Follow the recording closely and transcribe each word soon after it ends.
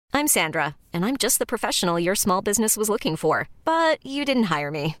I'm Sandra, and I'm just the professional your small business was looking for. But you didn't hire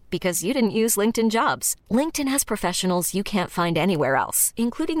me because you didn't use LinkedIn Jobs. LinkedIn has professionals you can't find anywhere else,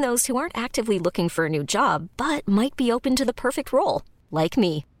 including those who aren't actively looking for a new job, but might be open to the perfect role, like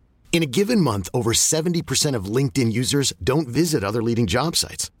me. In a given month, over 70% of LinkedIn users don't visit other leading job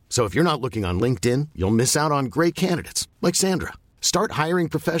sites. So if you're not looking on LinkedIn, you'll miss out on great candidates like Sandra. Start hiring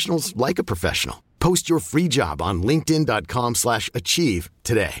professionals like a professional. Post your free job on linkedin.com/achieve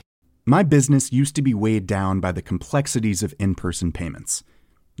today. My business used to be weighed down by the complexities of in-person payments.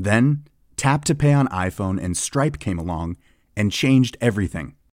 Then, Tap to Pay on iPhone and Stripe came along and changed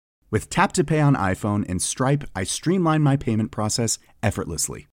everything. With Tap to Pay on iPhone and Stripe, I streamlined my payment process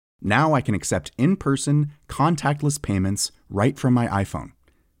effortlessly. Now I can accept in-person, contactless payments right from my iPhone.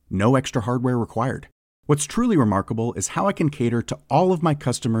 No extra hardware required. What's truly remarkable is how I can cater to all of my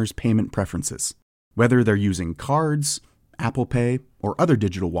customers' payment preferences. Whether they're using cards, Apple Pay, or other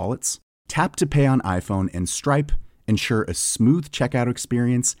digital wallets, Tap to Pay on iPhone and Stripe ensure a smooth checkout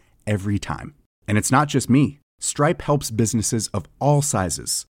experience every time. And it's not just me. Stripe helps businesses of all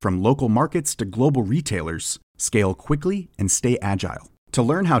sizes, from local markets to global retailers, scale quickly and stay agile. To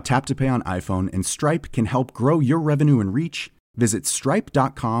learn how Tap to Pay on iPhone and Stripe can help grow your revenue and reach, visit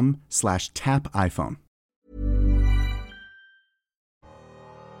stripe.com/tapiphone.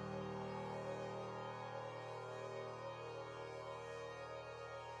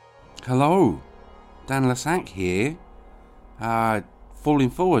 Hello, Dan Lassac here.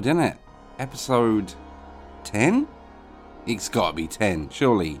 Falling forward, isn't it? Episode 10? It's gotta be 10,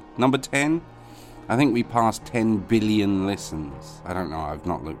 surely. Number 10? I think we passed 10 billion listens. I don't know, I've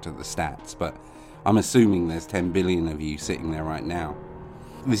not looked at the stats, but I'm assuming there's 10 billion of you sitting there right now.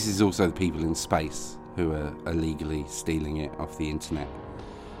 This is also the people in space who are illegally stealing it off the internet,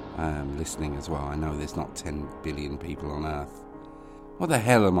 listening as well. I know there's not 10 billion people on Earth. What the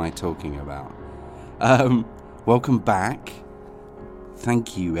hell am I talking about? Welcome back.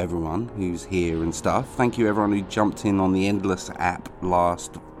 Thank you everyone who's here and stuff. Thank you everyone who jumped in on the Endless app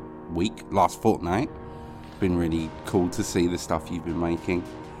last fortnight. Been really cool to see the stuff you've been making.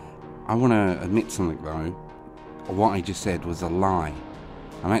 I want to admit something though. What I just said was a lie.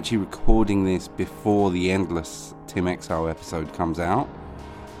 I'm actually recording this before the Endless Tim Exile episode comes out,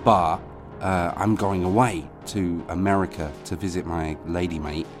 but I'm going away to America to visit my lady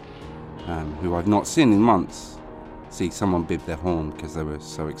mate, who I've not seen in months. See, someone bib their horn because they were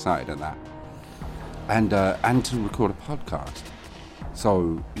so excited at that. And to record a podcast.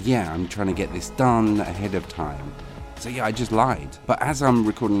 So, yeah, I'm trying to get this done ahead of time. So, yeah, I just lied. But as I'm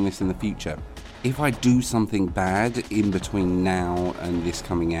recording this in the future, if I do something bad in between now and this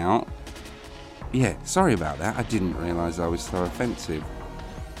coming out, yeah, sorry about that. I didn't realise I was so offensive.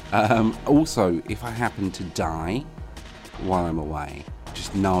 Also, if I happen to die while I'm away,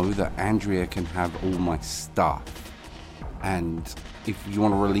 just know that Andrea can have all my stuff. And if you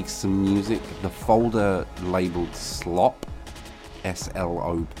want to release some music, the folder labelled Slop,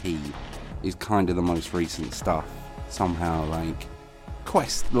 S-L-O-P, is kind of the most recent stuff. Somehow, like,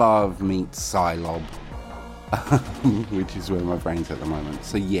 Questlove meets Psylob, which is where my brain's at the moment.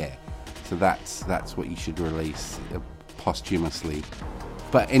 So yeah, so that's what you should release posthumously.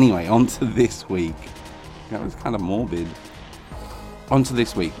 But anyway, on to this week. That was kind of morbid. On to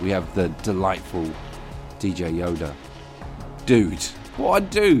this week, we have the delightful DJ Yoda. Dude, what a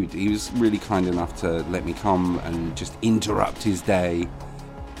dude. He was really kind enough to let me come and just interrupt his day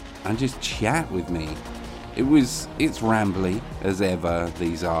and just chat with me. It's rambly, as ever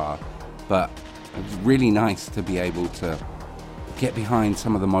these are, but it was really nice to be able to get behind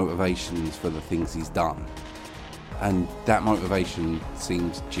some of the motivations for the things he's done. And that motivation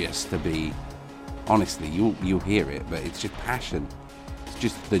seems just to be, honestly, you'll hear it, but it's just passion. It's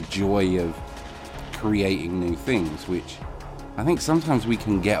just the joy of creating new things, which I think sometimes we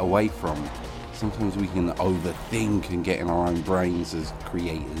can get away from. Sometimes we can overthink and get in our own brains as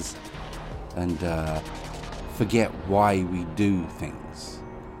creators and forget why we do things.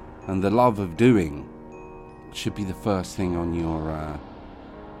 And the love of doing should be the first thing on your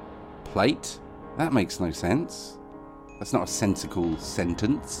plate. That makes no sense. That's not a sensical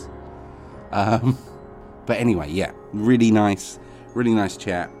sentence. But anyway, yeah, really nice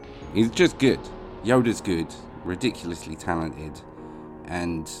chat. He's just good. Yoda's good, ridiculously talented,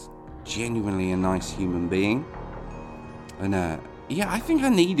 and genuinely a nice human being. And yeah, I think I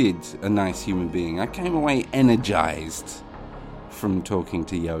needed a nice human being. I came away energized from talking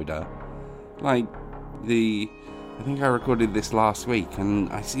to Yoda. I think I recorded this last week,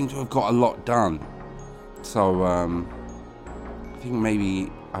 and I seem to have got a lot done. So, I think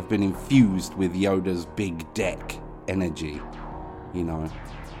maybe I've been infused with Yoda's big deck energy, you know.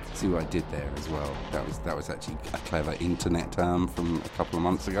 See what I did there as well. That was actually a clever internet term from a couple of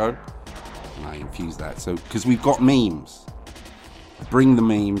months ago, and I infused that. So because we've got memes, I bring the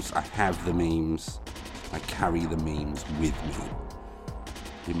memes, I have the memes, I carry the memes with me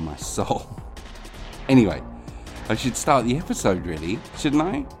in my soul. Anyway, I should start the episode, really, shouldn't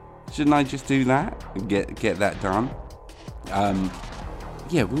I? Shouldn't I just do that and get that done?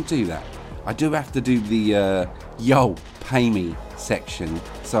 Yeah, we'll do that. I do have to do the yo, pay me section,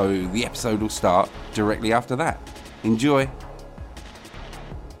 so the episode will start directly after that. Enjoy.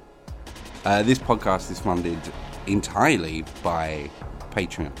 This podcast is funded entirely by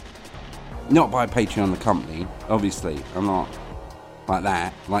Patreon. Not by Patreon the company, obviously. I'm not like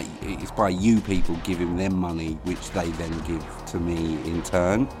that. Like, it's by you people giving them money, which they then give to me in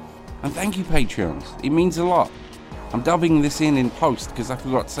turn. And thank you, Patreons. It means a lot. I'm dubbing this in post because I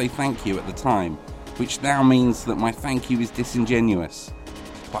forgot to say thank you at the time, which now means that my thank you is disingenuous.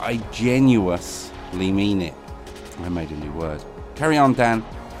 But I genuinely mean it. I made a new word. Carry on, Dan.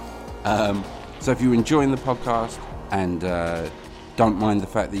 So if you're enjoying the podcast and don't mind the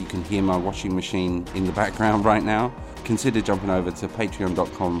fact that you can hear my washing machine in the background right now, consider jumping over to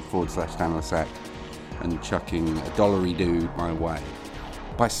patreon.com/Dan Le Sac and chucking a dollary-doo my way.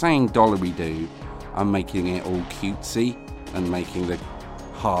 By saying dollary-doo, I'm making it all cutesy and making the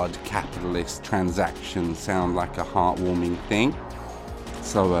hard capitalist transaction sound like a heartwarming thing.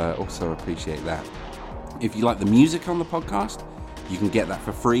 So also appreciate that. If you like the music on the podcast, you can get that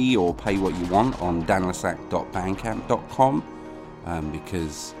for free or pay what you want on danlesac.bandcamp.com,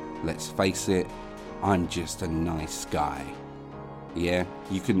 because let's face it, I'm just a nice guy. Yeah,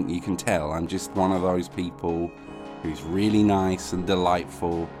 you can tell I'm just one of those people who's really nice and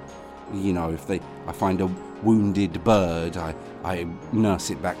delightful. You know, if I find a wounded bird, I nurse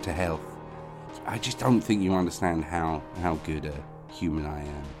it back to health. I just don't think you understand how good a human I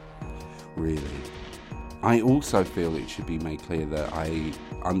am, really. I also feel it should be made clear that I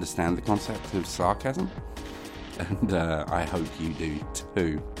understand the concept of sarcasm, and I hope you do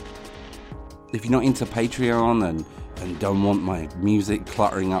too. If you're not into Patreon and don't want my music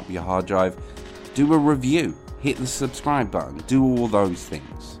cluttering up your hard drive, do a review, hit the subscribe button, do all those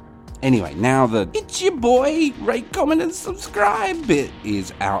things. Anyway, now that it's your boy, rate, comment and subscribe bit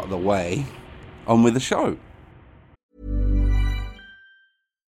is out of the way, on with the show.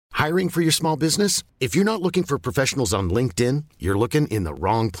 Hiring for your small business? If you're not looking for professionals on LinkedIn, you're looking in the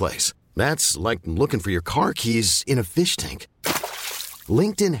wrong place. That's like looking for your car keys in a fish tank.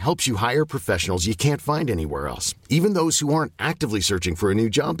 LinkedIn helps you hire professionals you can't find anywhere else, even those who aren't actively searching for a new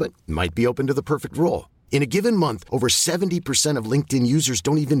job but might be open to the perfect role. In a given month, over 70% of LinkedIn users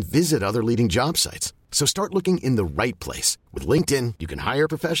don't even visit other leading job sites. So start looking in the right place. With LinkedIn, you can hire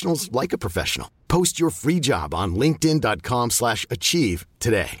professionals like a professional. Post your free job on linkedin.com/achieve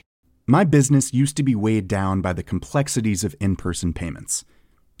today. My business used to be weighed down by the complexities of in-person payments.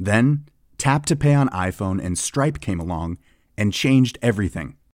 Then, Tap to Pay on iPhone and Stripe came along and changed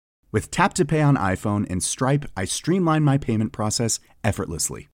everything. With Tap to Pay on iPhone and Stripe, I streamlined my payment process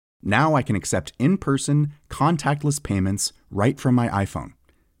effortlessly. Now I can accept in-person, contactless payments right from my iPhone.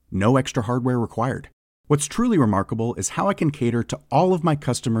 No extra hardware required. What's truly remarkable is how I can cater to all of my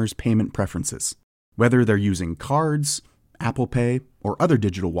customers' payment preferences. Whether they're using cards, Apple Pay, or other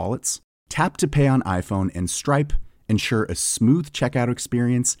digital wallets, Tap to Pay on iPhone and Stripe ensure a smooth checkout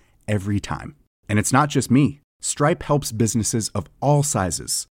experience every time. And it's not just me. Stripe helps businesses of all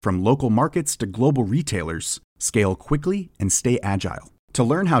sizes, from local markets to global retailers, scale quickly and stay agile. To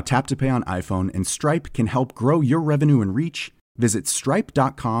learn how Tap to Pay on iPhone and Stripe can help grow your revenue and reach, visit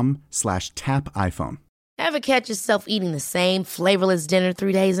stripe.com/tapiphone. Ever catch yourself eating the same flavorless dinner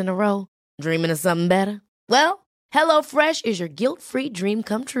 3 days in a row? Dreaming of something better? Well, HelloFresh is your guilt-free dream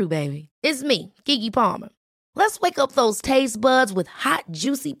come true, baby. It's me, Keke Palmer. Let's wake up those taste buds with hot,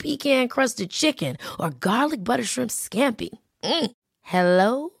 juicy pecan-crusted chicken or garlic butter shrimp scampi.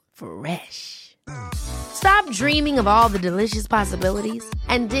 Hello Fresh. Stop dreaming of all the delicious possibilities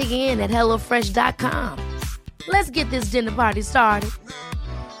and dig in at HelloFresh.com. Let's get this dinner party started.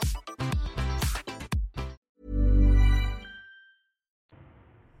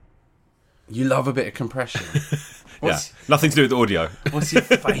 You love a bit of compression. Nothing to do with audio. What's your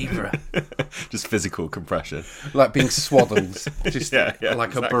favourite? Just physical compression. Like being swaddled, just like exactly.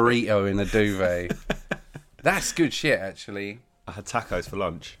 a burrito in a duvet. That's good shit, actually. I had tacos for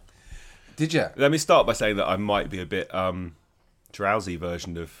lunch. Did you? Let me start by saying that I might be a bit drowsy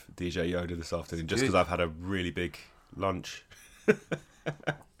version of DJ Yoda this afternoon, just because I've had a really big lunch.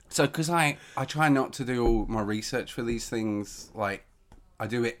 So, because I try not to do all my research for these things, like, I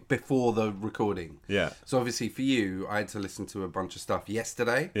do it before the recording. Yeah. So obviously for you, I had to listen to a bunch of stuff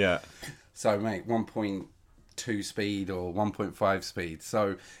yesterday. Yeah. So mate, 1.2 speed or 1.5 speed.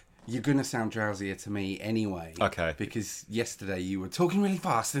 So you're going to sound drowsier to me anyway. Okay. Because yesterday you were talking really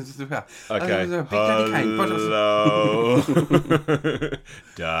fast. Okay. Hello.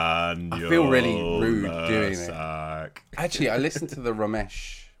 Daniel. I feel really rude doing it. Lasak. Actually, I listened to the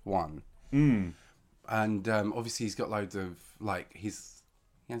Ramesh one. And obviously he's got loads of, like, he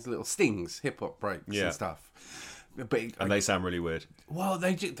has little stings, hip-hop breaks and stuff. But They sound really weird. well,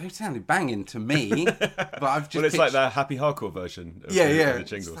 they sounded banging to me. But I've just Well, it's like the happy hardcore version of the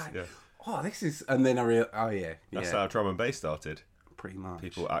jingles. It's like, Yeah. oh, this is... And then I realized, oh, yeah. That's how drum and bass started. pretty much.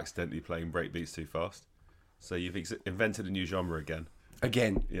 People accidentally playing breakbeats too fast. So you've invented a new genre again.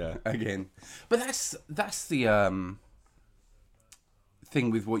 Again. Yeah. Again. But that's the thing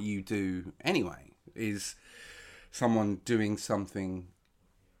with what you do anyway, is someone doing something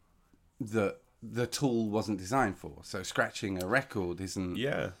that the tool wasn't designed for. So scratching a record isn't,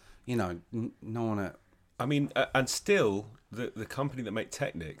 you know, no one... I mean, and still, the company that make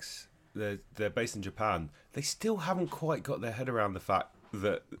Technics, they're based in Japan, they still haven't quite got their head around the fact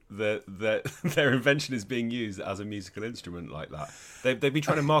that their invention is being used as a musical instrument like that. They've been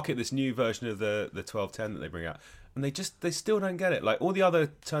trying to market this new version of the 1210 that they bring out, and they still don't get it. Like all the other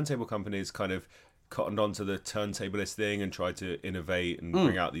turntable companies kind of cottoned onto the turntablist thing and tried to innovate and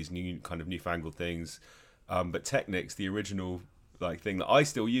bring out these new kind of newfangled things. But Technics, the original like thing that I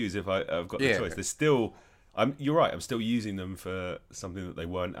still use if I've got the choice, there's still... you're right, I'm still using them for something that they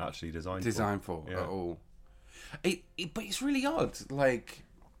weren't actually designed for at all. But it's really odd. Like,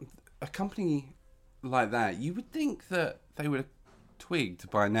 a company like that, you would think that they would have twigged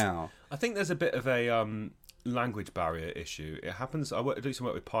by now. I think there's a bit of a language barrier issue. It happens. I do some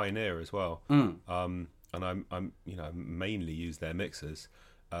work with Pioneer as well, and I'm mainly use their mixers,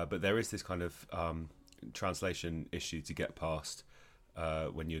 but there is this kind of translation issue to get past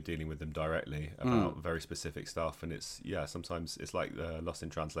when you're dealing with them directly about very specific stuff, and it's sometimes it's like the Lost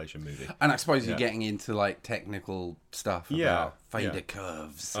in Translation movie. And I suppose you're getting into like technical stuff about fader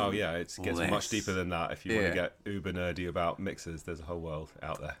curves. Oh yeah, it gets much deeper than that. If you want to get uber nerdy about mixers, there's a whole world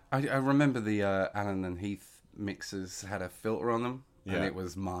out there. I remember the Allen and Heath mixers had a filter on them. And it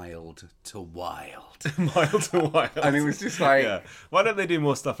was mild to wild. Mild to wild. And it was just like... Why don't they do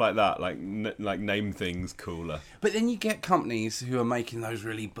more stuff like that? Like name things cooler. But then you get companies who are making those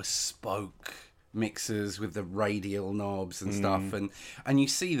really bespoke mixers with the radial knobs and stuff. And you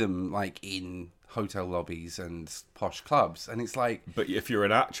see them like in hotel lobbies and posh clubs. And it's like... But if you're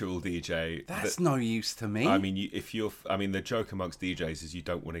an actual DJ... That's no use to me. I mean, the joke amongst DJs is you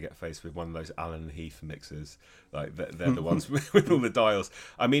don't want to get faced with one of those Allen and Heath mixers. Like, they're the ones with all the dials.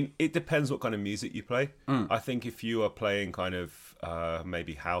 I mean, it depends what kind of music you play. I think if you are playing kind of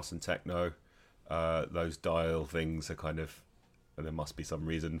maybe house and techno, those dial things are kind of... And there must be some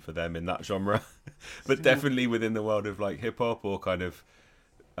reason for them in that genre. But definitely within the world of like hip-hop or kind of...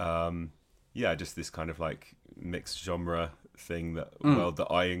 just this kind of like mixed genre thing that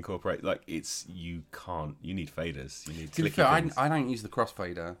I incorporate. Like you need faders. You need clicky things. I don't use the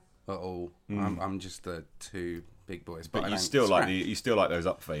crossfader at all. I'm just the two big boys. But you still like those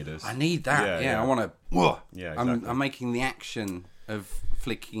up faders. I need that. I want to. Yeah, exactly. I'm making the action of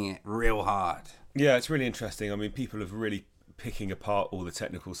flicking it real hard. Yeah, it's really interesting. I mean, people are really picking apart all the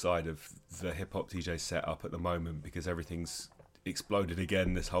technical side of the hip hop DJ setup at the moment because everything's exploded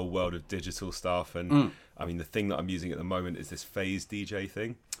again, this whole world of digital stuff. And I mean, the thing that I'm using at the moment is this phase DJ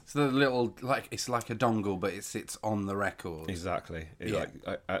thing. So the little, like, it's like a dongle, but it sits on the record. Exactly.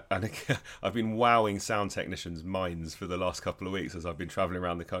 I've been wowing sound technicians' minds for the last couple of weeks as I've been travelling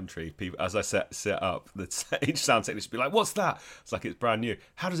around the country. People, as I set up, each sound technician be like, "What's that?" It's like it's brand new.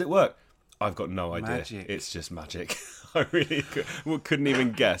 How does it work? I've got no idea. Magic. It's just magic. I really couldn't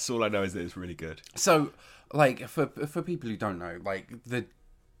even guess. All I know is that it's really good. So, like, for people who don't know, like,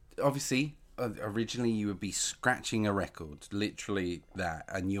 obviously, originally you would be scratching a record, literally that,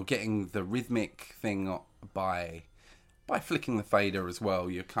 and you're getting the rhythmic thing by flicking the fader as well.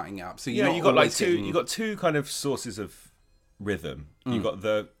 You're cutting it up. So you got like two. You got two kind of sources of rhythm. You got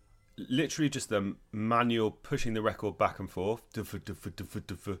literally just the manual pushing the record back and forth.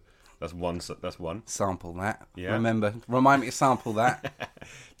 That's one. Sample that. Yeah. Remind me to sample that.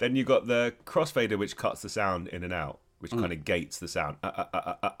 Then you got the crossfader, which cuts the sound in and out, which kind of gates the sound.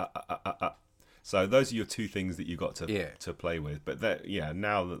 So those are your two things that you got to play with. But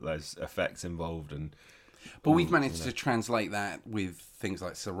now that there's effects involved but we've managed to translate that with things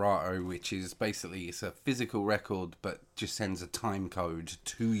like Serato, which is basically it's a physical record, but just sends a time code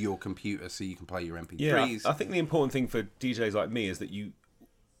to your computer so you can play your MP3s. Yeah, I think the important thing for DJs like me is that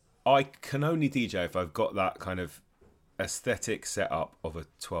I can only DJ if I've got that kind of aesthetic setup of a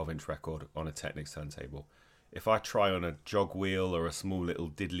 12-inch record on a Technics turntable. If I try on a jog wheel or a small little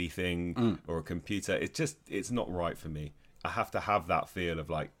diddly thing or a computer, it's not right for me. I have to have that feel of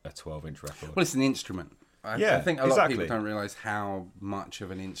like a 12-inch record. Well, it's an instrument. I think a lot of people don't realise how much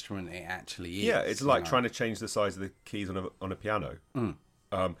of an instrument it actually is. Yeah, it's like trying to change the size of the keys on a piano.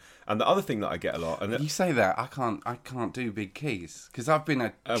 And the other thing that I get a lot, and you say that I can't do big keys because I've been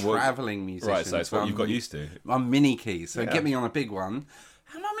a travelling musician. Right, so it's what you've got used to. I'm mini keys, so get me on a big one.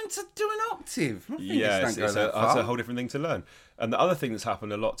 How am I meant to do an octave? It's a whole different thing to learn. And the other thing that's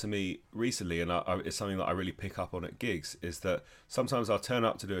happened a lot to me recently, and it's something that I really pick up on at gigs, is that sometimes I'll turn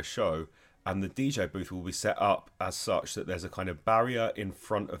up to do a show and the DJ booth will be set up as such that there's a kind of barrier in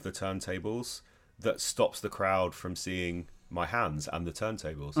front of the turntables that stops the crowd from seeing my hands and the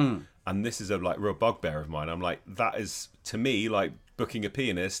turntables. And this is a like real bugbear of mine. I'm like, that is to me like booking a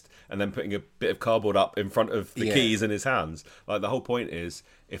pianist and then putting a bit of cardboard up in front of the keys in his hands. Like the whole point is,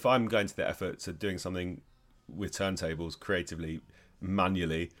 if I'm going to the effort to doing something with turntables creatively,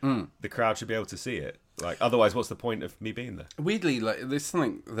 manually, the crowd should be able to see it. Like otherwise, what's the point of me being there? Weirdly, like there's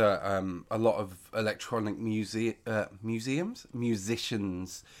something that a lot of electronic musicians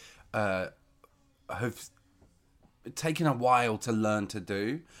have taken a while to learn to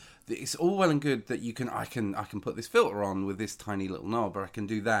do. It's all well and good that I can put this filter on with this tiny little knob, or I can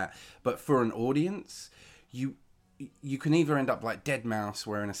do that. But for an audience, you can either end up like Deadmau5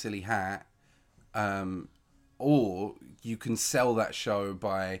 wearing a silly hat, or you can sell that show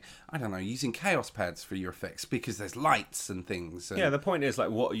by, I don't know, using Chaos pads for your effects because there's lights and things. And... Yeah, the point is like,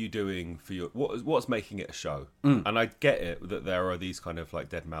 what are you doing for your what's making it a show? And I get it that there are these kind of like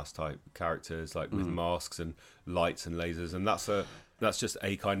Deadmau5 type characters like with masks and lights and lasers, and that's just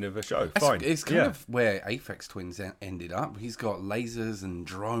a kind of a show. Fine. It's kind of where Aphex Twins ended up. He's got lasers and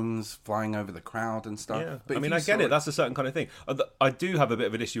drones flying over the crowd and stuff. Yeah. But I mean, I get it. That's a certain kind of thing. I do have a bit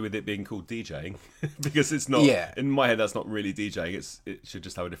of an issue with it being called DJing because it's not. Yeah. In my head, that's not really DJing. It should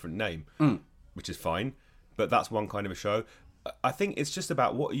just have a different name, which is fine. But that's one kind of a show. I think it's just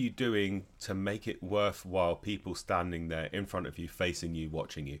about what are you doing to make it worthwhile people standing there in front of you, facing you,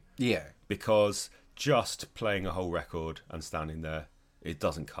 watching you. Yeah. Because just playing a whole record and standing there, it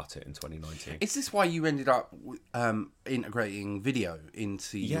doesn't cut it in 2019. Is this why you ended up integrating video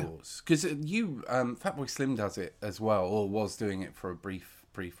into yours? Because Fatboy Slim does it as well, or was doing it for a brief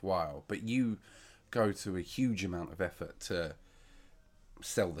while. But you go to a huge amount of effort to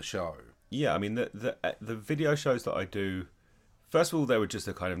sell the show. Yeah, I mean the video shows that I do. First of all, they were just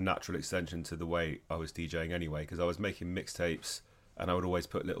a kind of natural extension to the way I was DJing anyway, because I was making mixtapes. And I would always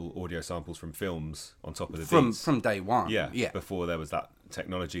put little audio samples from films on top of the beats. From day one. Yeah, before there was that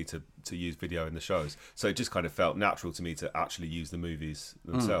technology to use video in the shows. So it just kind of felt natural to me to actually use the movies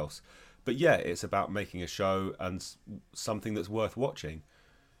themselves. But yeah, it's about making a show and something that's worth watching.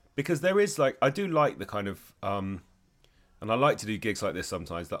 Because there is like, I do like the kind of, and I like to do gigs like this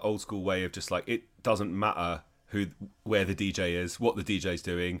sometimes, the old school way of just like, it doesn't matter where the DJ is, what the DJ's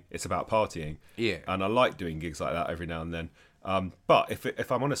doing, it's about partying. Yeah. And I like doing gigs like that every now and then. But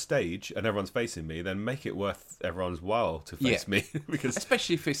if I'm on a stage and everyone's facing me, then make it worth everyone's while to face me, because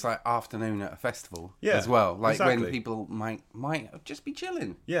especially if it's like afternoon at a festival as well, like when people might just be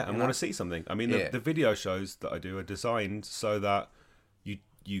chilling, and want to see something. I mean, the video shows that I do are designed so that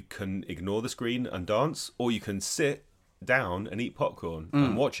you can ignore the screen and dance, or you can sit down and eat popcorn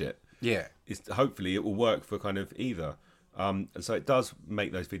and watch it. Yeah, hopefully it will work for kind of either. And so it does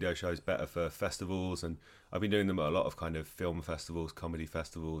make those video shows better for festivals, and I've been doing them at a lot of kind of film festivals, comedy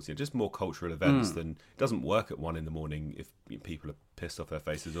festivals, just more cultural events. Than it doesn't work at 1 a.m. if people are pissed off their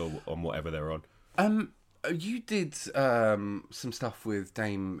faces or on whatever they're on. You did some stuff with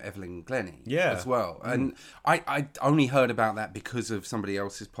Dame Evelyn Glennie as well, and I only heard about that because of somebody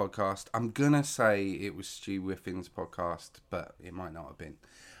else's podcast. I'm gonna say it was Stu Whiffin's podcast, but it might not have been.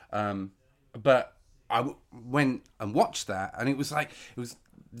 But I went and watched that, and it was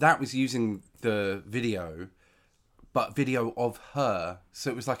using the video, but video of her. So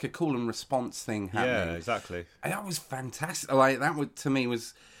it was like a call and response thing happening. Yeah, exactly. And that was fantastic. Like that to me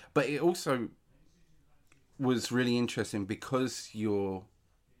was, but it also was really interesting because you're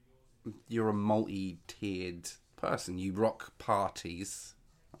a multi-tiered person. You rock parties.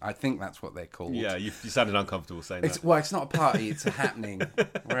 I think that's what they're called. Yeah, you sounded uncomfortable saying that. Well, it's not a party, it's a happening.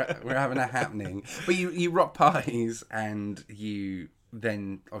 We're having a happening. But you rock parties, and you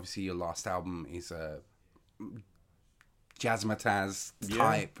then, obviously, your last album is a jazzmatazz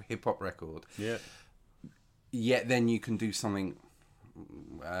type hip-hop record. Yeah. Yet then you can do something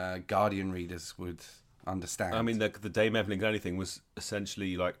Guardian readers would understand. I mean, the Dame Evelyn Glennie thing was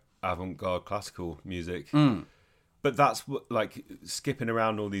essentially like avant-garde classical music. But that's what, like, skipping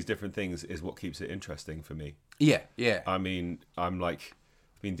around all these different things is what keeps it interesting for me. Yeah. I mean, I've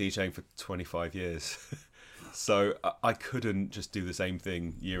been DJing for 25 years. So I couldn't just do the same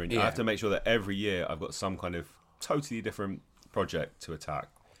thing year in year. I have to make sure that every year I've got some kind of totally different project to attack.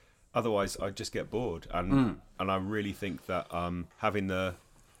 Otherwise, I just get bored. And I really think that having the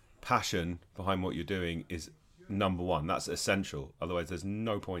passion behind what you're doing is number one. That's essential. Otherwise, there's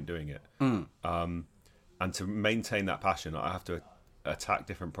no point doing it. And to maintain that passion, I have to attack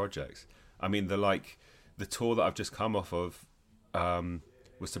different projects. I mean, the tour that I've just come off of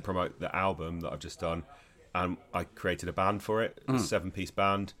was to promote the album that I've just done. And I created a band for it, a 7-piece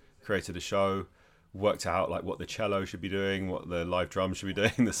band, created a show, worked out like what the cello should be doing, what the live drums should be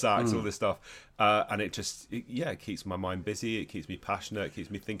doing, the sax, all this stuff. And it keeps my mind busy. It keeps me passionate. It keeps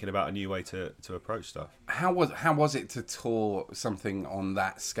me thinking about a new way to approach stuff. How was it to tour something on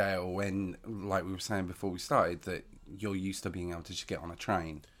that scale when, like we were saying before we started, that you're used to being able to just get on a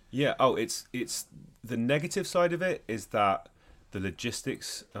train? Yeah. Oh, it's the negative side of it is that the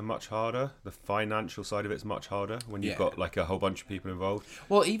logistics are much harder. The financial side of it's much harder when you've got like a whole bunch of people involved.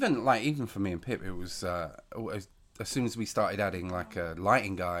 Well, even for me and Pip, it was as soon as we started adding like a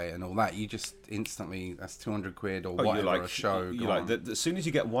lighting guy and all that, you just instantly, that's 200 quid or whatever a show. As soon as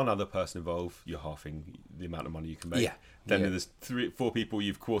you get one other person involved, you're halving the amount of money you can make. Yeah. Then there's 3-4 people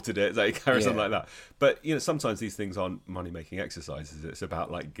you've quartered it, or something like that. But sometimes these things aren't money-making exercises. It's about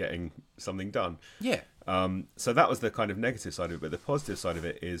like getting something done. Yeah. So that was the kind of negative side of it. But the positive side of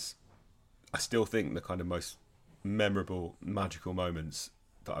it is, I still think the kind of most memorable, magical moments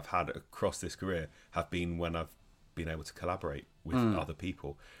that I've had across this career have been when I've been able to collaborate with other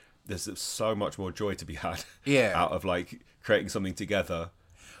people. There's so much more joy to be had out of like creating something together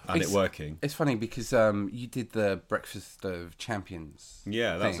and it working. It's funny because you did the Breakfast of Champions.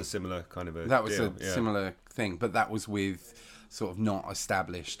 Yeah, that was a similar kind of similar thing, but that was with sort of not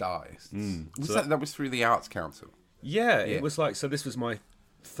established artists. That was through the Arts Council? Yeah, it was like, so this was my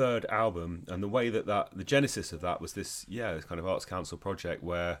third album, and the way that the genesis of that was this kind of Arts Council project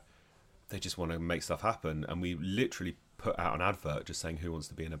where they just want to make stuff happen, and we literally put out an advert just saying who wants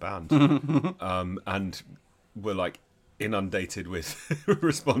to be in a band. And we're like inundated with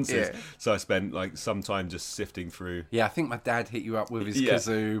responses. So I spent like some time just sifting through. I think my dad hit you up with his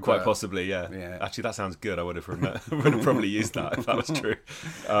kazoo. Quite possibly. Actually, that sounds good. I would have probably used that if that was true.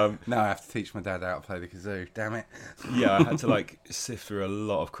 Now I have to teach my dad how to play the kazoo, damn it. I had to like sift through a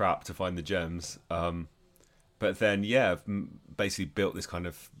lot of crap to find the gems, but then basically built this kind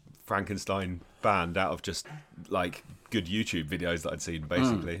of Frankenstein band out of just like good YouTube videos that I'd seen,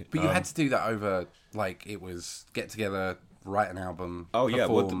 basically. But you had to do that over, like, it was get together, write an album. Oh yeah,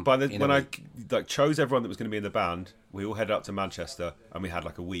 when I like chose everyone that was going to be in the band, we all headed up to Manchester and we had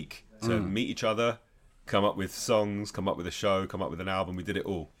like a week to meet each other, come up with songs, come up with a show, come up with an album. We did it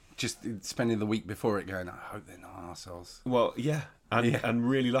all. Just spending the week before it going, I hope they're not arseholes. Well, and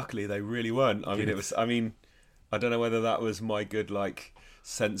really luckily they really weren't. I mean, I don't know whether that was my good like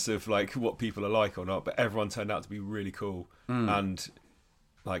sense of like what people are like or not, but everyone turned out to be really cool. And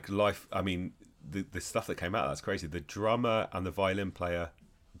like life, I mean, the stuff that came out, that's crazy. The drummer and the violin player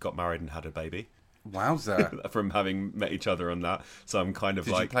got married and had a baby. Wowza. From having met each other on that. So I'm kind of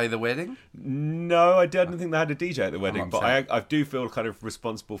Did you play the wedding? No, I didn't think they had a DJ at the wedding, but I do feel kind of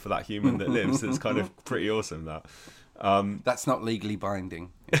responsible for that human that lives. It's kind of pretty awesome that. That's not legally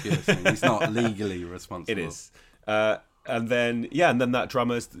binding, if you're listening. He's not legally responsible. It is. And then that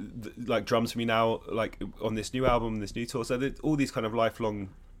drummer's like drums for me now, like on this new album, this new tour. So all these kind of lifelong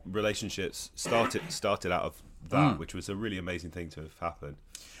relationships started out of that, which was a really amazing thing to have happened.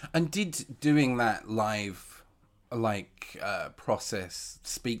 And did doing that live process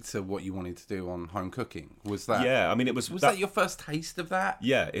speak to what you wanted to do on Home Cooking? Was that? Yeah, I mean, was that your first taste of that?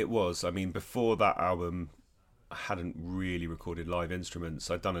 Yeah, it was. I mean, before that album, I hadn't really recorded live instruments.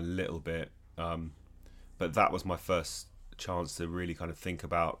 I'd done a little bit, but that was my first chance to really kind of think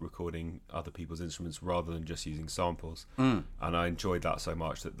about recording other people's instruments rather than just using samples. And I enjoyed that so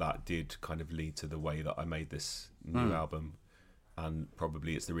much that did kind of lead to the way that I made this new album. And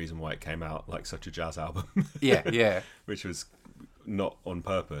probably it's the reason why it came out like such a jazz album. Yeah. Which was not on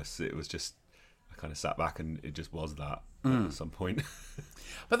purpose. It was just, I kind of sat back and it just was that at some point.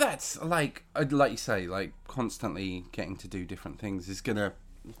 But that's like you say, like constantly getting to do different things is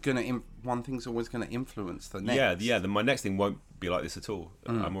one thing's always gonna influence the next. Then my next thing won't be like this at all.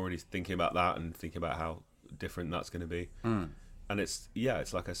 I'm already thinking about that and thinking about how different that's going to be. And it's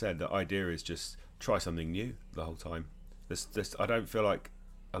like I said, the idea is just try something new the whole time. I don't feel like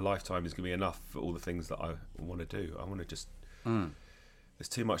a lifetime is going to be enough for all the things that I want to do. I want to just There's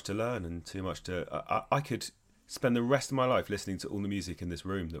too much to learn and too much to. I could spend the rest of my life listening to all the music in this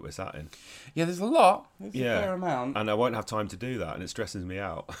room that we're sat in. Yeah, there's a lot. There's a fair amount. And I won't have time to do that, and it stresses me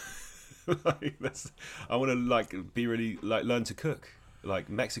out. I want to be really learn to cook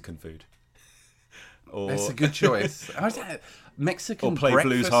Mexican food. That's a good choice. Mexican or play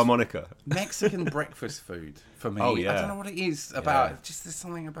breakfast, blues harmonica. Mexican breakfast food for me. Oh, yeah. I don't know what it is about. Just there's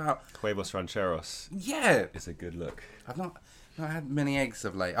something about Huevos rancheros. Yeah, It's a good look. I've not had many eggs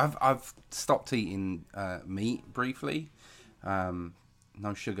of late. I've stopped eating meat briefly.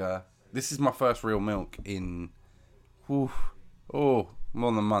 No sugar. This is my first real milk in more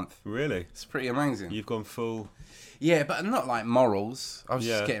than a month. Really? It's pretty amazing. You've gone full. Yeah, but not like morals. I was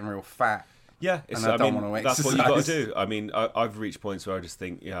just getting real fat. Yeah, and I don't want to exercise. That's what you've got to do. I mean, I've reached points where I just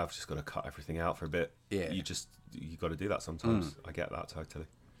think, I've just got to cut everything out for a bit. Yeah. You got to do that sometimes. I get that totally.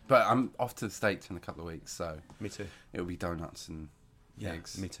 But I'm off to the States in a couple of weeks, so Me too. it'll be donuts and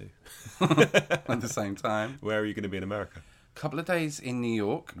eggs. Me too. At the same time. Where are you going to be in America? Couple of days in New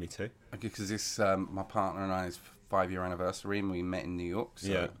York. Me too. Because this my partner and I's 5-year anniversary, and we met in New York,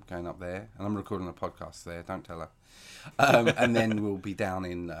 so I'm going up there, and I'm recording a podcast there. Don't tell her. And then we'll be down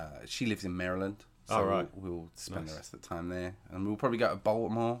in. She lives in Maryland, so we'll spend the rest of the time there, and we'll probably go to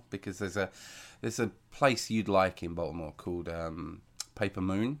Baltimore because there's a place you'd like in Baltimore called Paper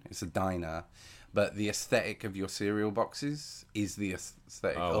Moon. It's a diner. But the aesthetic of your cereal boxes is the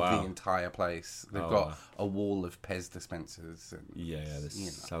aesthetic of the entire place. They've got a wall of Pez dispensers. And,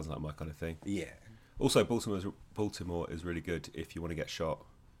 this sounds like my kind of thing. Yeah. Also, Baltimore is really good if you want to get shot.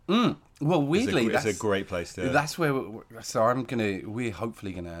 Well, weirdly, it's a great place to. That's where. We're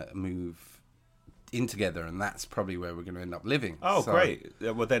hopefully gonna move in together, and that's probably where we're going to end up living. Oh, so, great!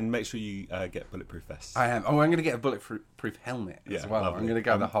 Well, then make sure you get bulletproof vests. I am. Oh, I'm going to get a bulletproof helmet as well. Lovely. I'm going to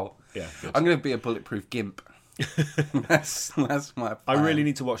go the whole. Yeah, good. I'm going to be a bulletproof gimp. that's my plan. I really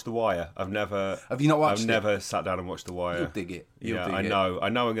need to watch The Wire. Have you not watched it? I've never sat down and watched The Wire. You'll dig it. I know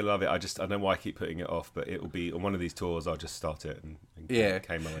I'm going to love it. I don't know why I keep putting it off, but it will be on one of these tours. I'll just start it and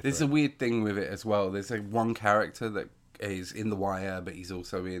came my way. There's a weird thing with it as well. There's one character that is in The Wire, but he's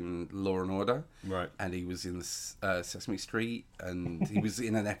also in Law and Order. Right. And he was in Sesame Street, and he was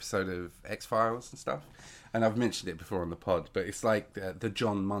in an episode of X-Files and stuff. And I've mentioned it before on the pod, but it's like the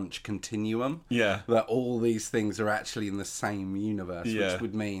John Munch continuum. Yeah. That all these things are actually in the same universe, which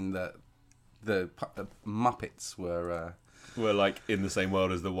would mean that the Muppets were like in the same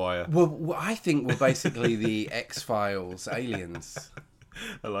world as The Wire. Well, I think we're basically the X-Files aliens.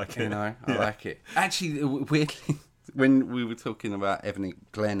 I like it. I like it. Actually, weirdly, when we were talking about Evelyn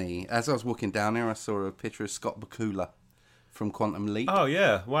Glennie, as I was walking down there, I saw a picture of Scott Bakula from Quantum Leap. Oh,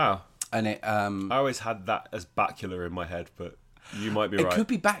 yeah. Wow. And it, I always had that as Bakula in my head, but you might be right. It could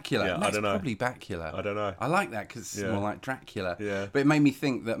be Bakula. Yeah, I don't know. Probably Bakula. I don't know. I like that because it's more like Dracula. Yeah. But it made me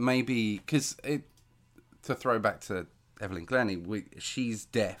think that maybe, because to throw back to Evelyn Glennie, she's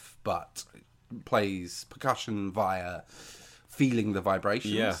deaf but plays percussion via feeling the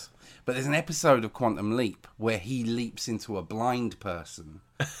vibrations. Yeah. But there's an episode of Quantum Leap where he leaps into a blind person,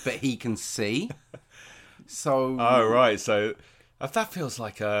 but he can see. So. Oh, right. So that feels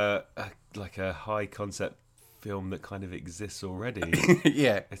like a high concept film that kind of exists already.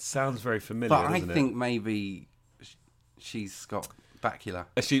 Yeah. It sounds very familiar, but doesn't I think maybe she's got Bakula.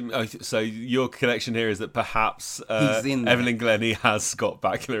 So your connection here is that perhaps Evelyn Glennie has got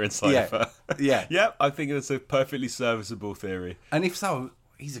Bakula inside of her. Yeah. Yeah, I think it's a perfectly serviceable theory. And if so,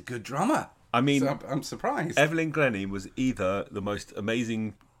 he's a good drummer. I mean, so I'm surprised. Evelyn Glennie was either the most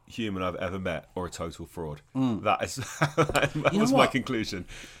amazing human I've ever met or a total fraud. That was my conclusion.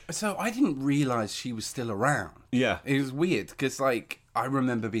 So I didn't realise she was still around. Yeah. It was weird because, I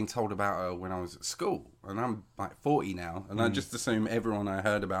remember being told about her when I was at school, and I'm 40 now, and I just assume everyone I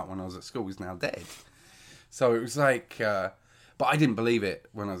heard about when I was at school is now dead. So it was but I didn't believe it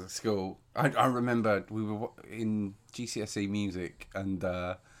when I was at school. I remember we were in GCSE music, and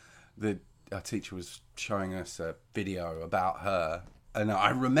our teacher was showing us a video about her. And I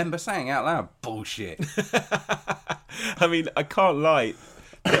remember saying out loud, bullshit. I mean, I can't lie.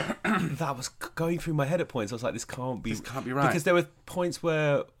 That was going through my head at points. I was like, this can't be right. Because there were points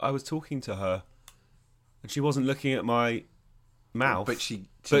where I was talking to her and she wasn't looking at my mouth. But she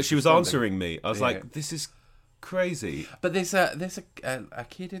was answering me. I was like, this is crazy. But there's a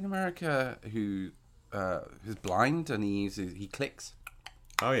kid in America who's blind, and he clicks.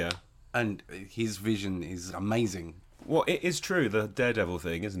 Oh, yeah. And his vision is amazing. Well, it is true, the Daredevil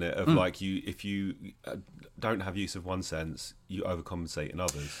thing, isn't it? Of if you don't have use of one sense, you overcompensate in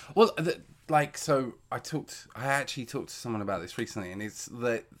others. Well, so I actually talked to someone about this recently, and it's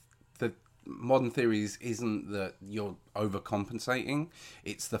the modern theories isn't that you're overcompensating.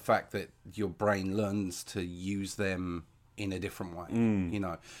 It's the fact that your brain learns to use them in a different way, you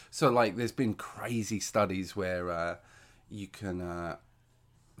know. So, like, there's been crazy studies where you can,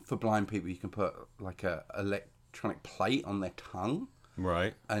 for blind people, you can put like a electronic plate on their tongue.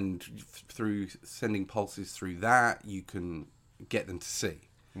 Right. And through sending pulses through that, you can get them to see.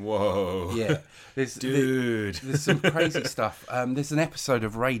 Whoa. Yeah. Dude. There's some crazy stuff. There's an episode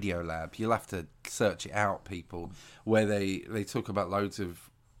of Radiolab, you'll have to search it out, people, where they talk about loads of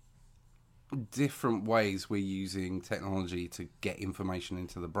different ways we're using technology to get information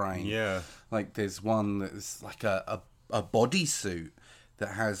into the brain. Yeah. Like, there's one that's like a bodysuit that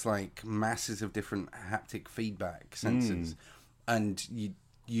has like masses of different haptic feedback sensors, and you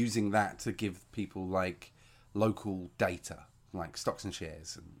using that to give people like local data, like stocks and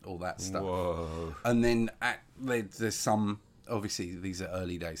shares and all that stuff. Whoa. And then there's some, obviously these are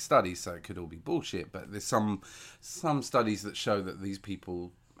early day studies, so it could all be bullshit, but there's some studies that show that these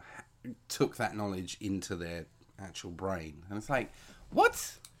people took that knowledge into their actual brain. And it's like,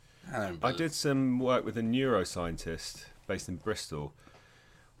 what? I did some work with a neuroscientist based in Bristol,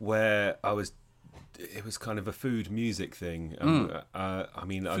 where it was kind of a food music thing. I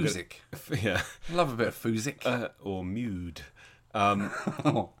mean, Fusic. Yeah. I love a bit of fusic. Or mood. And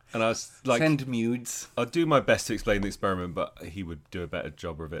I was like, Send moods. I'll do my best to explain the experiment, but he would do a better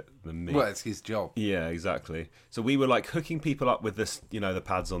job of it than me. Well, it's his job. Yeah, exactly. So we were like hooking people up with this, you know, the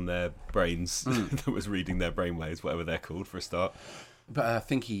pads on their brains that was reading their brainwaves, whatever they're called for a start. But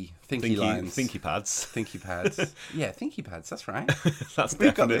thinky lines. Thinky pads. Thinky pads. Yeah, thinky pads, that's right. That's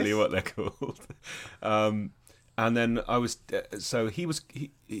definitely what they're called. And then I was, so he was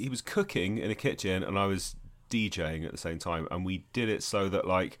cooking in a kitchen and I was DJing at the same time, and we did it so that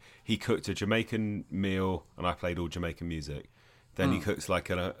like he cooked a Jamaican meal and I played all Jamaican music. Then he cooks like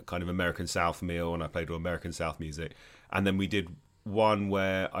a kind of American South meal and I played all American South music. And then we did one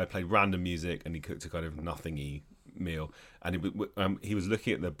where I played random music and he cooked a kind of nothingy meal. And he was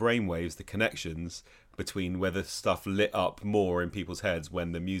looking at the brainwaves, the connections between whether stuff lit up more in people's heads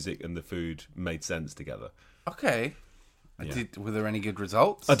when the music and the food made sense together. Okay. Yeah. Were there any good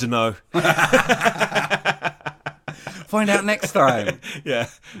results? I don't know. Find out next time. Yeah.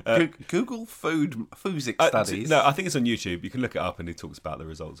 Google fusic studies. No, I think it's on YouTube. You can look it up and he talks about the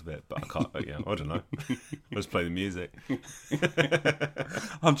results of it, but I can't, I don't know. I'll just play the music.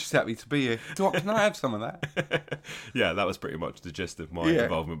 I'm just happy to be here. Can I have some of that? Yeah, that was pretty much the gist of my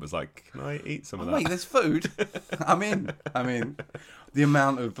involvement, was like, can I eat some of that? Wait, there's food. I'm in. The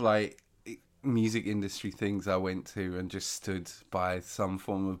amount of like music industry things I went to and just stood by some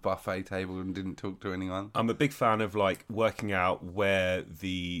form of buffet table and didn't talk to anyone. I'm a big fan of like working out where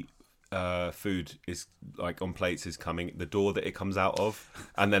the food is like on plates is coming, the door that it comes out of,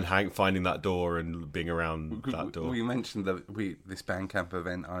 and then finding that door and being around that door. We mentioned this Bandcamp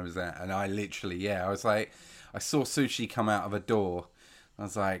event I was at, and I literally, I was like, I saw sushi come out of a door. I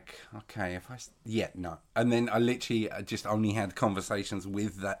was like, okay, no. And then I literally just only had conversations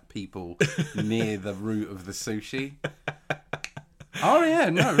with that people near the root of the sushi. Oh, yeah,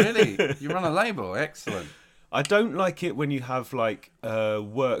 no, really. You run a label. Excellent. I don't like it when you have like a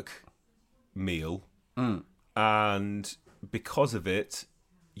work meal and because of it,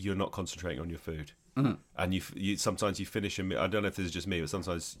 you're not concentrating on your food. And you sometimes you finish a meal. I don't know if this is just me, but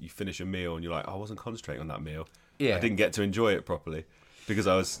sometimes you finish a meal and you're like, I wasn't concentrating on that meal. Yeah. I didn't get to enjoy it properly. Because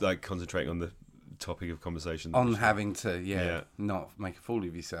I was like concentrating on the topic of conversation. On having to, not make a fool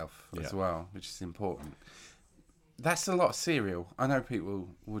of yourself as well, which is important. That's a lot of cereal. I know people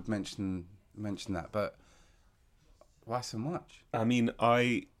would mention that, but why so much? I mean,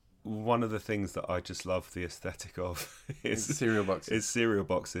 one of the things that I just love the aesthetic of is cereal boxes. Is cereal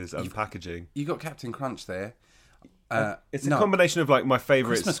boxes and packaging. You got Captain Crunch there. It's a combination of like my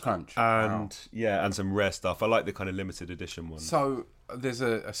favourites, Christmas Crunch, and and some rare stuff. I like the kind of limited edition one. So there's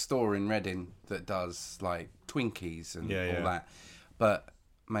a store in Reading that does like Twinkies and all that, but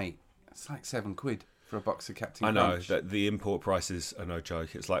mate, it's like £7 for a box of Captain Crunch. I know that the import prices are no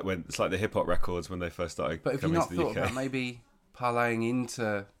joke. It's like the hip hop records when they first started. But have you not thought about maybe parlaying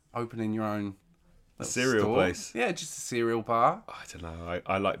into opening your own cereal store? place? Yeah, just a cereal bar. I don't know.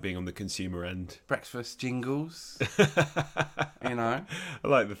 I like being on the consumer end. Breakfast jingles. You know. I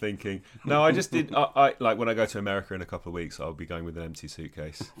like the thinking. No, I just did. I like when I go to America in a couple of weeks. I'll be going with an empty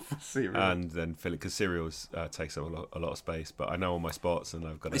suitcase and then fill it because cereals takes up a lot of space. But I know all my spots and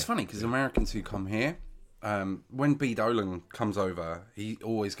I've got. It's funny because Americans who come here. When B. Dolan comes over, he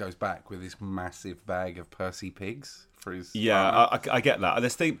always goes back with this massive bag of Percy Pigs for his. Yeah, I get that.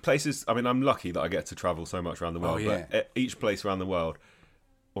 There's places. I mean, I'm lucky that I get to travel so much around the world. But each place around the world,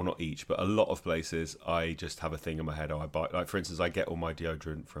 or not each, but a lot of places, I just have a thing in my head. I buy, like for instance, I get all my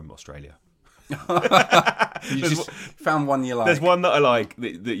deodorant from Australia. You just found one you like. There's one that I like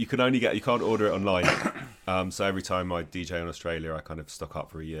that you can only get. You can't order it online. So every time I DJ in Australia, I kind of stock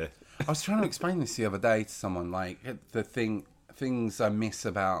up for a year. I was trying to explain this the other day to someone, like things I miss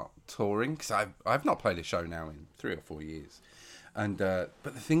about touring, because I've not played a show now in 3 or 4 years, and but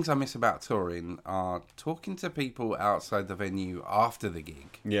the things I miss about touring are talking to people outside the venue after the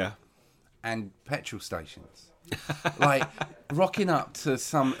gig, and petrol stations. Like rocking up to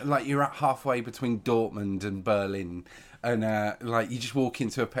some, like you're at halfway between Dortmund and Berlin, and like you just walk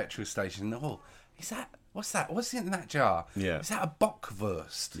into a petrol station. Oh, what's that? What's in that jar? Yeah, is that a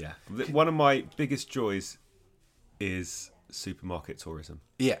Bockwurst? Yeah, one of my biggest joys is supermarket tourism.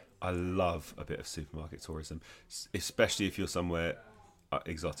 Yeah, I love a bit of supermarket tourism, especially if you're somewhere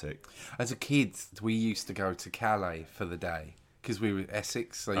exotic. As a kid, we used to go to Calais for the day. Because we were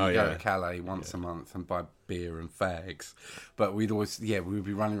Essex, so you go to Calais once a month and buy beer and fags. But we'd always, we would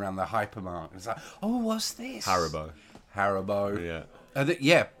be running around the hypermarket. It's like, oh, what's this? Haribo. Yeah.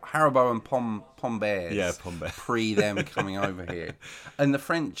 Haribo and Pom Bears. Yeah, Pom Bears. Pre them coming over here. And the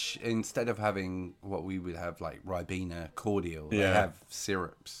French, instead of having what we would have, like Ribena cordial, they have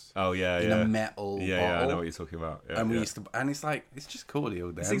syrups. Oh, yeah, in a metal bottle. Yeah, I know what you're talking about. Yeah, and we used to, and it's like, it's just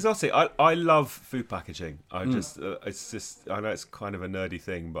cordial then. It's exotic. I love food packaging. I just, it's just, I know it's kind of a nerdy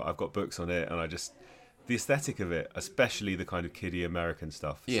thing, but I've got books on it, and the aesthetic of it, especially the kind of kiddie American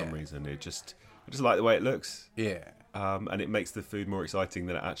stuff for some reason, I just like the way it looks. Yeah. And it makes the food more exciting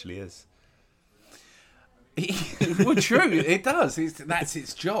than it actually is. Well, true, it does. That's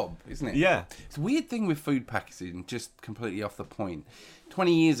its job, isn't it? Yeah. It's a weird thing with food packaging, just completely off the point.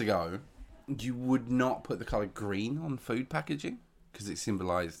 20 years ago, you would not put the colour green on food packaging because it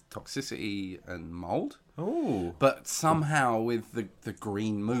symbolised toxicity and mould. Oh. But somehow with the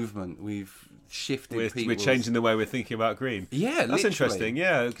green movement, we've shifted We're changing the way we're thinking about green. Yeah, that's interesting.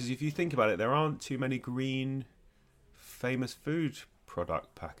 Yeah, because if you think about it, there aren't too many green famous food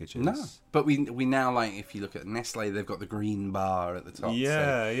product packages. No, but we now, like, if you look at Nestle, they've got the green bar at the top.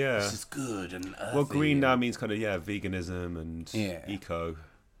 Yeah, so yeah. This is good and earthy. Well, green now means kind of veganism and eco.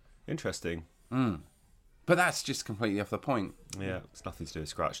 Interesting. But that's just completely off the point. Yeah, it's nothing to do with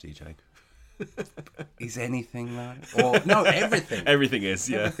scratch DJing. Is anything though? Or no, everything. Everything is.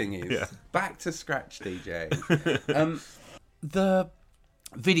 Yeah. Everything is. Yeah. Back to scratch DJing. The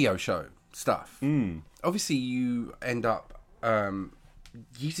video show stuff. Obviously, you end up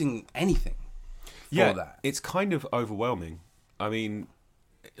using anything for that. It's kind of overwhelming. I mean,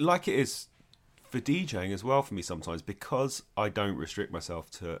 like it is for DJing as well for me sometimes, because I don't restrict myself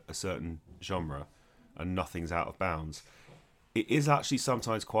to a certain genre and nothing's out of bounds. It is actually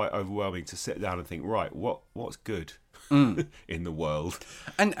sometimes quite overwhelming to sit down and think, right, what's good in the world?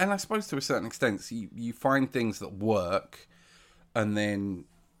 And I suppose to a certain extent, you find things that work, and then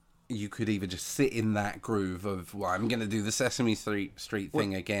you could either just sit in that groove of, well, I'm going to do the Sesame Street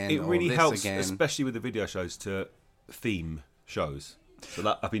thing again. It really helps, again. especially with the video shows, to theme shows. So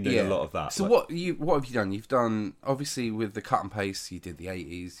that I've been doing a lot of that. So what have you done? You've done, obviously, with the cut and paste, you did the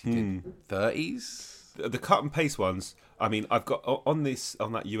 80s, you did 30s. The cut and paste ones, I mean, I've got on that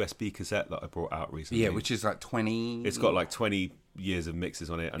USB cassette that I brought out recently. Yeah, which is like 20. It's got like 20 years of mixes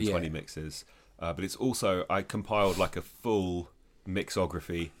on it and 20 mixes. But it's also, I compiled like a full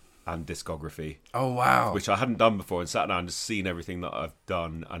mixography and discography. Oh, wow. Which I hadn't done before, and sat down and just seen everything that I've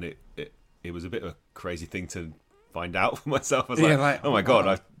done, and it was a bit of a crazy thing to find out for myself. I was like, oh my God,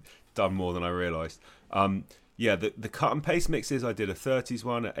 I've done more than I realised. The cut and paste mixes, I did a 30s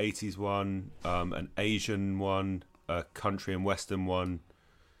one, an 80s one, an Asian one, a country and western one,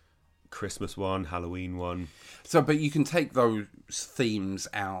 Christmas one, Halloween one. So, but you can take those themes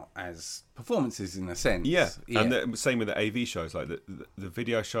out as performances in a sense. Yeah. And the same with the AV shows, like the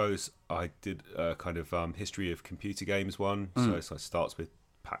video shows. I did a kind of history of computer games one, so it starts with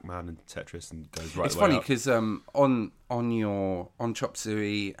Pac-Man and Tetris and goes right. It's funny because on Chop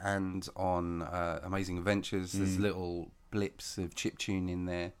Suey and on Amazing Adventures, there's little blips of chiptune in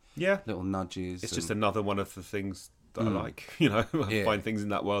there. Yeah, little nudges. It's just another one of the things that I like. I find things in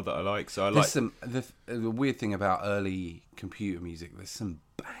that world that I like. So I there's the weird thing about early computer music. There's some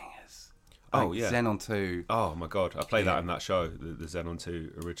bangers. Oh yeah, Xenon 2. Oh my God, I played that in that show, the Xenon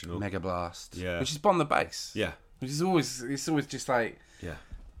 2 original. Mega Blast. Yeah, which is Bomb the Bass. Yeah, which is always just like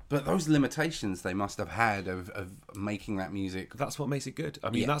But those limitations they must have had of making that music. That's what makes it good. I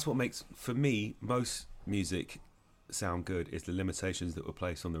mean, that's what makes, for me, most music sound good is the limitations that were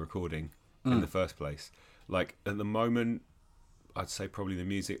placed on the recording in the first place. Like, at the moment, I'd say probably the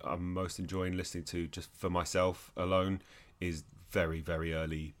music I'm most enjoying listening to just for myself alone is very, very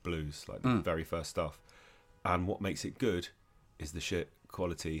early blues, like the very first stuff. And what makes it good is the shit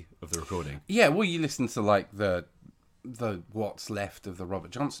quality of the recording. Yeah, well, you listen to like the what's left of the Robert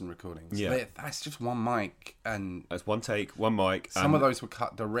Johnson recordings. Yeah. That's just one mic, and That's one take, one mic. some of those were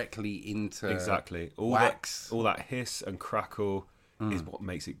cut directly into exactly wax. all that hiss and crackle is what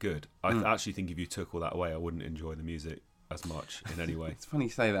makes it good. I actually think if you took all that away, I wouldn't enjoy the music as much in any way. It's funny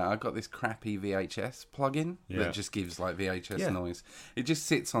you say that. I've got this crappy VHS plugin Yeah. that just gives like VHS Yeah. noise. It just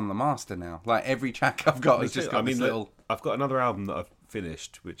sits on the master now. Like every track I've got has just got this little... I've got another album that I've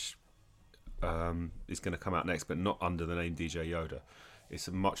finished, which is going to come out next, but not under the name DJ Yoda. It's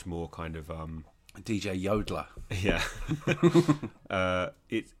a much more kind of DJ Yodeler. yeah.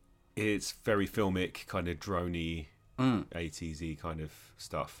 It's very filmic, kind of droney, 80s-y kind of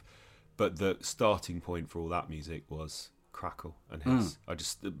stuff. But the starting point for all that music was crackle and hiss. I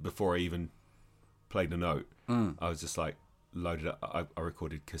just, before I even played a note, I was just like loaded up. I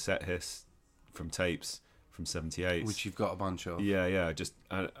recorded cassette hiss from tapes from 78, Which you've got a bunch of. yeah. Just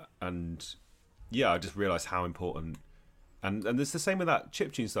and yeah, I just realised how important. And it's the same with that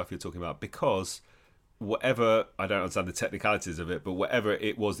chiptune stuff you're talking about, because whatever, I don't understand the technicalities of it, but whatever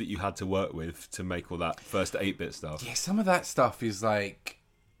it was that you had to work with to make all that first 8-bit stuff. Yeah, some of that stuff is like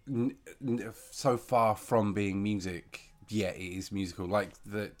so far from being music. Yeah, it is musical. Like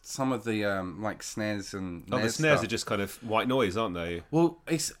some of the like snares and Oh, the snares stuff. are just kind of white noise, aren't they? Well,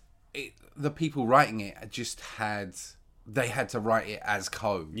 the people writing it just had to write it as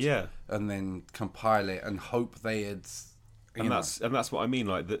code, Yeah. and then compile it and hope they had. And that's what I mean,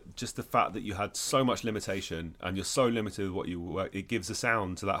 like that. Just the fact that you had so much limitation, and you're so limited with what you work, it gives a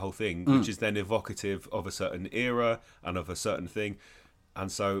sound to that whole thing, which is then evocative of a certain era and of a certain thing.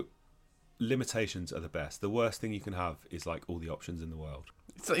 And so, limitations are the best. The worst thing you can have is like all the options in the world.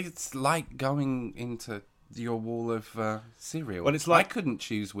 It's like going into your wall of cereal. Well, it's like- I couldn't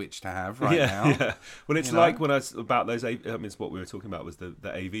choose which to have right now. Yeah. Well, it's You know? like when I was about those. I mean, it's what we were talking about was the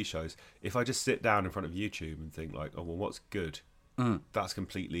AV shows. If I just sit down in front of YouTube and think like, oh well, what's good? That's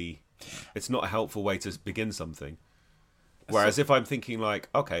completely. It's not a helpful way to begin something. Whereas if I'm thinking like,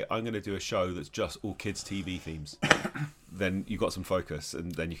 okay, I'm going to do a show that's just all kids' TV themes, then you've got some focus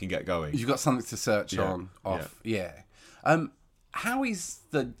and then you can get going. You've got something to search on. Yeah. How is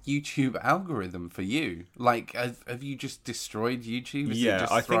the YouTube algorithm for you? Like, have you just destroyed YouTube? Is it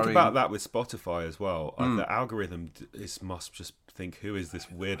just I think throwing- about that with Spotify as well. The algorithm must just think, who is this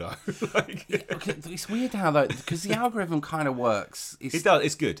weirdo? Like, Okay, it's weird how that, because the algorithm kind of works. it does.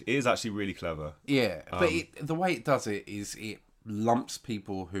 It's good. It is actually really clever. Yeah, but the way it does it is it lumps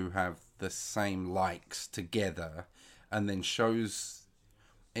people who have the same likes together, and then shows.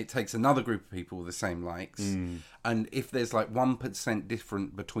 It takes another group of people with the same likes, and if there's like 1%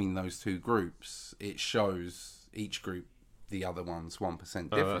 different between those two groups, it shows each group the other one's 1%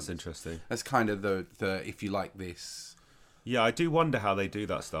 different. Oh, that's interesting. That's kind of the if you like this. Yeah, I do wonder how they do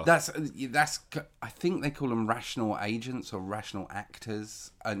that stuff. That's I think they call them rational agents or rational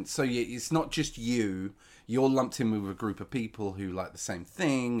actors, and so it's not just you. You're lumped in with a group of people who like the same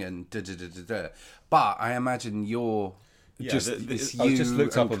thing, and da da da da da. But I imagine you're. Yeah, Just I just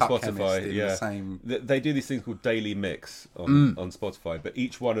looked up on Cut Chemist Spotify. in Yeah, the same... they do these things called daily mix on Spotify, but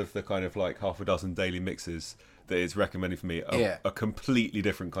each one of the kind of like half a dozen daily mixes that it's recommending for me are completely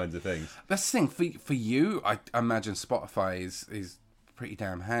different kinds of things. That's the thing for you. I imagine Spotify is pretty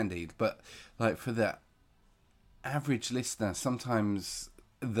damn handy, but like for the average listener, sometimes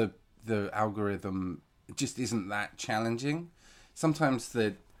the algorithm just isn't that challenging. Sometimes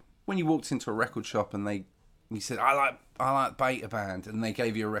when you walked into a record shop and you said, I like Beta Band, and they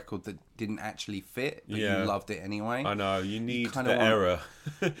gave you a record that didn't actually fit, but you loved it anyway. I know, you need kinda the error.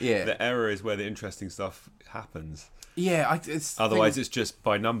 Yeah. The error is where the interesting stuff happens. Yeah, Otherwise, it's just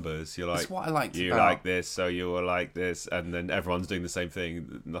by numbers. You're like, That's what I liked you about- like this, so you will like this, and then everyone's doing the same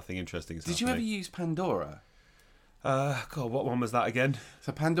thing. Nothing interesting is Did you happening. ever use Pandora? God, what one was that again?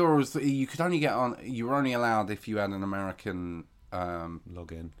 So Pandora was you could only get on. You were only allowed if you had an American.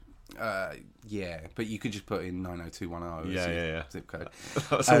 Log in. Yeah, but you could just put in 90210 as your Yeah. zip code.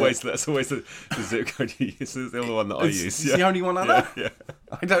 That's always the zip code you use. It's the only one that I use. It's the only one I know. Yeah.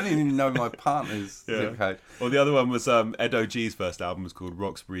 I don't even know my partner's zip code. Well, the other one was Ed O'G's first album was called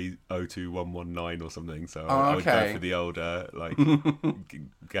Roxbury 02119 or something. So I would go for the old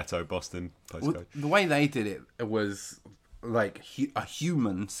ghetto Boston postcode. Well, the way they did it was like a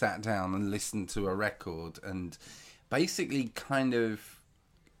human sat down and listened to a record and basically kind of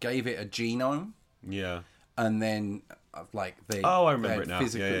gave it a genome. Yeah. And then like they I remember it now.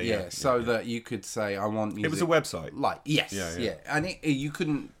 Physically, that you could say I want music. It was a website. Like yes, yeah. And you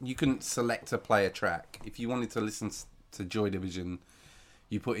couldn't select to play a track if you wanted to listen to Joy Division,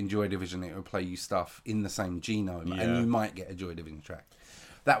 you put in Joy Division, it will play you stuff in the same genome, Yeah. and you might get a Joy Division track.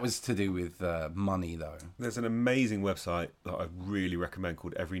 That was to do with money, though. There's an amazing website that I really recommend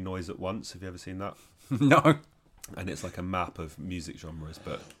called Every Noise at Once. Have you ever seen that? No. And it's like a map of music genres,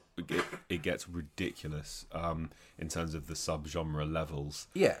 but it gets ridiculous in terms of the sub-genre levels.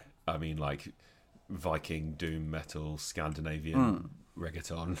 Yeah. I mean, like Viking, doom metal, Scandinavian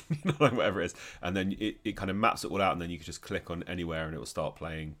reggaeton, whatever it is. And then it kind of maps it all out, and then you can just click on anywhere and it will start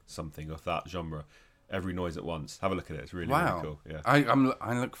playing something of that genre. Every Noise at Once. Have a look at it. It's really, really cool. Yeah.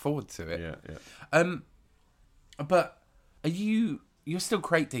 I look forward to it. Yeah. But you're still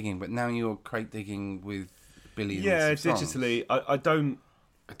crate digging, but now you're crate digging with billions of songs. Digitally. I don't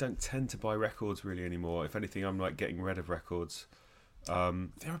tend to buy records really anymore. If anything, I'm like getting rid of records.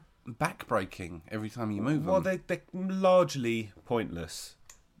 They're backbreaking every time you move Well, them. they're largely pointless.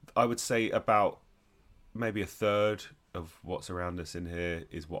 I would say about maybe a third of what's around us in here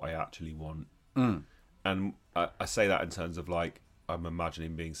is what I actually want. And I say that in terms of like, I'm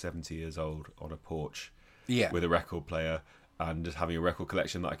imagining being 70 years old on a porch with a record player and just having a record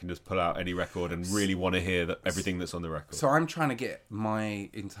collection that I can just pull out any record and really want to hear everything that's on the record. So I'm trying to get my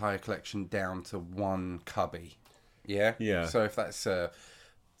entire collection down to one cubby. Yeah? Yeah. So if that's a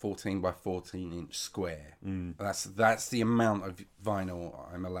 14 by 14 inch square, that's the amount of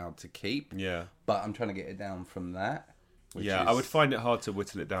vinyl I'm allowed to keep. Yeah. But I'm trying to get it down from that. Yeah, I would find it hard to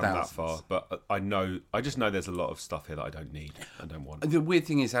whittle it down that far, but I just know there's a lot of stuff here that I don't need and don't want. The weird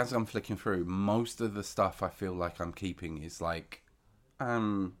thing is, as I'm flicking through, most of the stuff I feel like I'm keeping is like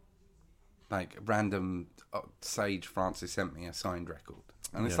random. Sage Francis sent me a signed record,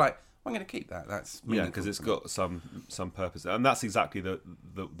 and it's like, I'm going to keep that. That's Yeah, because it's got some purpose, and that's exactly the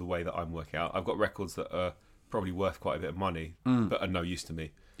way that I'm working out. I've got records that are probably worth quite a bit of money, but are no use to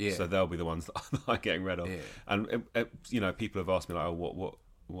me. Yeah. So they'll be the ones that I'm getting rid of. Yeah. And people have asked me like, oh,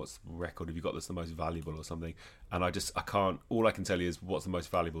 what's the record have you got that's the most valuable or something? And I can't. All I can tell you is what's the most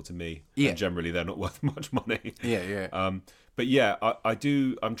valuable to me. Yeah. And generally, they're not worth much money. Yeah. But yeah, I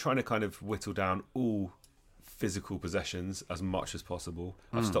do. I'm trying to kind of whittle down all physical possessions as much as possible.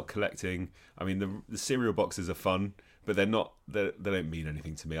 I've stopped collecting. I mean, the cereal boxes are fun, but they're not. They don't mean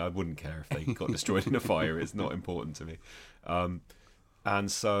anything to me. I wouldn't care if they got destroyed in a fire. It's not important to me.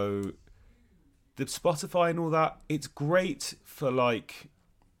 And so the Spotify and all that, it's great for like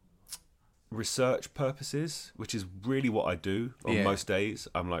research purposes, which is really what I do on most days.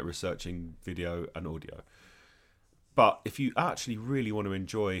 I'm like researching video and audio. But if you actually really want to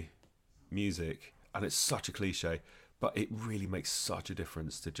enjoy music, and it's such a cliche, but it really makes such a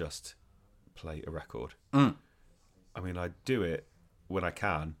difference to just play a record. I mean, I do it when I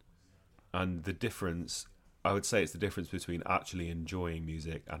can, and the difference, I would say it's the difference between actually enjoying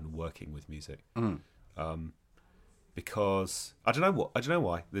music and working with music. Because I don't know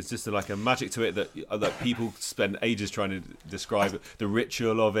why. There's just like a magic to it that people spend ages trying to describe the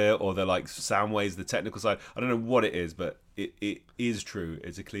ritual of it, or the like sound waves, the technical side. I don't know what it is, but it is true.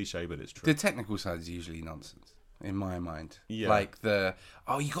 It's a cliche, but it's true. The technical side is usually nonsense in my mind. Yeah. Like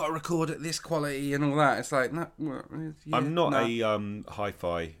you got to record at this quality and all that. It's like, no. I'm not a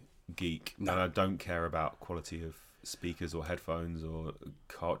hi-fi geek, and I don't care about quality of speakers or headphones or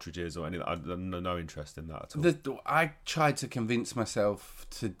cartridges or anything. I've no interest in that at all. I tried to convince myself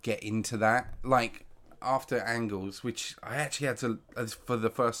to get into that, like after Angles, which I actually had to, for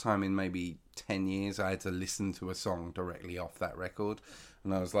the first time in maybe 10 years, I had to listen to a song directly off that record,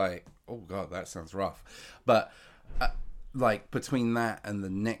 and I was like, oh god, that sounds rough. But like between that and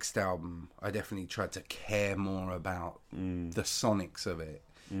the next album, I definitely tried to care more about the sonics of it,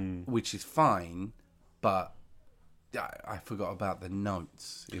 which is fine, but I forgot about the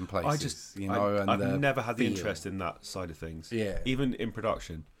notes in places. I've never had the interest in that side of things. Yeah. Even in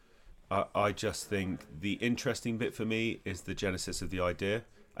production, I just think the interesting bit for me is the genesis of the idea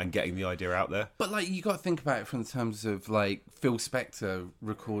and getting the idea out there. But like, you got to think about it from the terms of like Phil Spector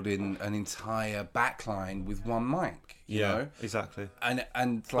recording an entire backline with one mic. You know? Exactly.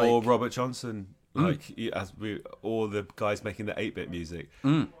 And like, or Robert Johnson, or the guys making the 8-bit music.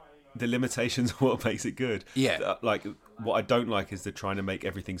 The limitations are what makes it good. Yeah. Like, what I don't like is they're trying to make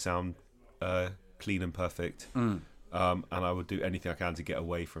everything sound clean and perfect. And I would do anything I can to get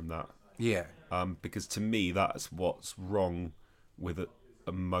away from that. Yeah. Because to me, that's what's wrong with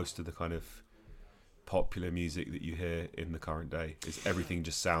most of the kind of popular music that you hear in the current day. Is everything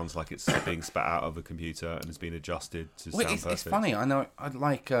just sounds like it's being spat out of a computer and has been adjusted to sound perfect. It's funny. I know. I'd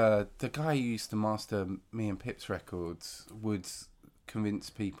like the guy who used to master me and Pip's records would convince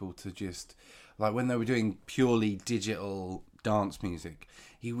people to just, like, when they were doing purely digital dance music,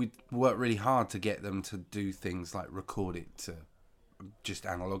 he would work really hard to get them to do things like record it to just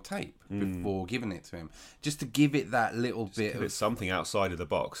analog tape before giving it to him, just to give it that little bit of something outside of the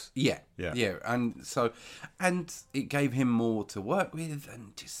box. yeah, and it gave him more to work with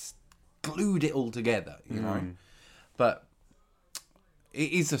and just glued it all together, you know. But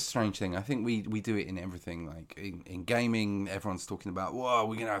it is a strange thing. I think we do it in everything. Like in gaming, everyone's talking about, whoa,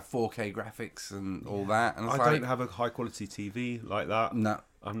 we're gonna have 4K graphics and all that. And it's don't have a high quality TV like that. No.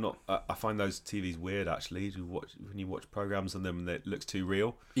 I'm not. I find those TVs weird. Actually, when you watch programs on them and it looks too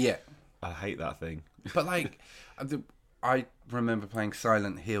real. Yeah, I hate that thing. but like, I remember playing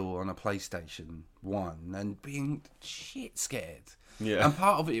Silent Hill on a PlayStation 1 and being shit scared. Yeah, and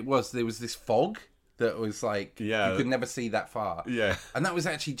part of it was there was this fog that was like, you could never see that far. Yeah, and that was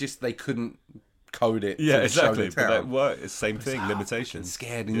actually just they couldn't code it. Yeah, to exactly. Show the town. But that work, it's the same thing. Limitations.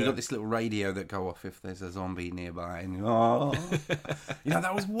 Scared, and you got this little radio that go off if there's a zombie nearby, and you know,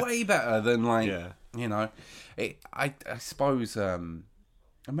 that was way better than like, you know, I suppose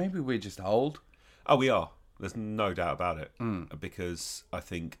maybe we're just old. Oh, we are. There's no doubt about it. Because I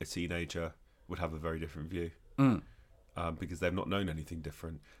think a teenager would have a very different view. Because they've not known anything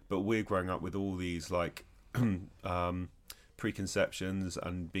different. But we're growing up with all these like preconceptions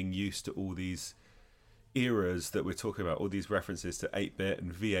and being used to all these eras that we're talking about, all these references to 8-bit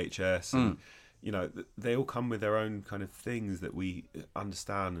and VHS and you know, they all come with their own kind of things that we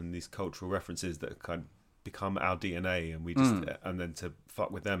understand, and these cultural references that kind of become our DNA, and we just and then to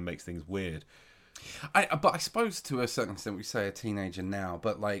fuck with them makes things weird. But I suppose to a certain extent we say a teenager now,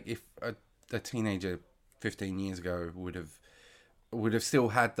 but like if a teenager 15 years ago would have still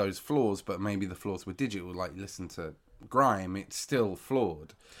had those flaws, but maybe the flaws were digital. Like you listen to grime, it's still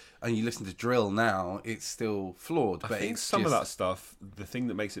flawed, and you listen to drill now, it's still flawed. But I think some of that stuff, the thing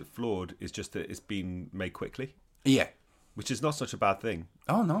that makes it flawed is just that it's been made quickly. Yeah, which is not such a bad thing.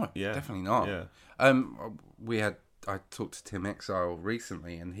 Oh no, definitely not. Yeah. I talked to Tim Exile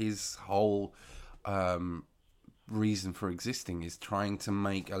recently, and his whole reason for existing is trying to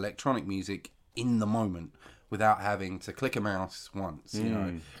make electronic music in the moment without having to click a mouse once. You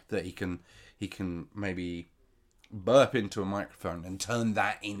know, that he can maybe burp into a microphone and turn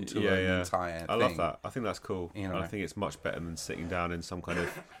that into an entire thing. I love that. I think that's cool. You know? I think it's much better than sitting down in some kind of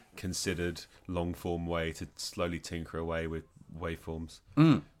considered long form way to slowly tinker away with waveforms.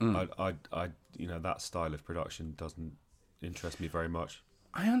 I you know, that style of production doesn't interest me very much.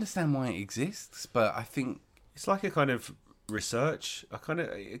 I understand why it exists, but I think it's like a kind of research.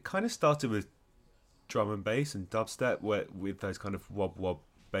 It kind of started with drum and bass and dubstep, with those kind of wob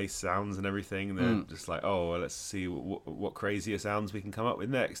bass sounds and everything, and they're just like, oh, well, let's see what crazier sounds we can come up with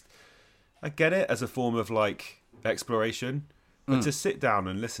next. I get it as a form of like exploration, but to sit down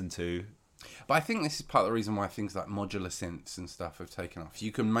and listen to. But I think this is part of the reason why things like modular synths and stuff have taken off.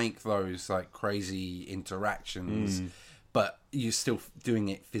 You can make those like crazy interactions, but you're still doing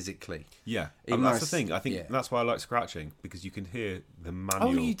it physically. Yeah, and that's the thing. I think that's why I like scratching, because you can hear the manual.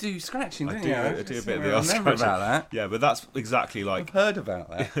 Oh, you do scratching, don't you? I do a bit of the scratching. About that. Yeah, but that's exactly like... I've heard about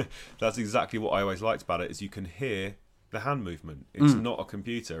that. That's exactly what I always liked about it, is you can hear the hand movement. It's not a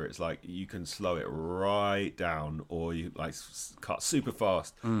computer. It's like you can slow it right down, or you like cut super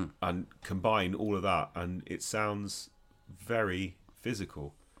fast and combine all of that, and it sounds very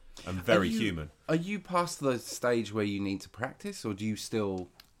physical and very human. Are you past the stage where you need to practice, or do you still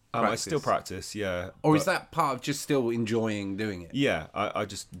practice? I still practice, yeah. Or is that part of just still enjoying doing it? Yeah, I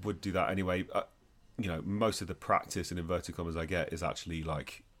just would do that anyway. You know, most of the practice in inverted commas I get is actually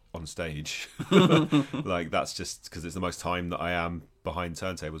like on stage. Like that's just because it's the most time that I am behind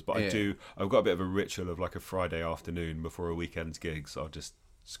turntables. But I've got a bit of a ritual of like a Friday afternoon before a weekend's gig, so I'll just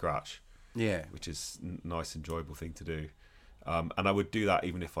scratch. Yeah, which is nice, enjoyable thing to do. And I would do that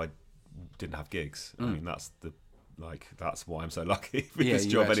even if I didn't have gigs. I mean, that's why I'm so lucky with this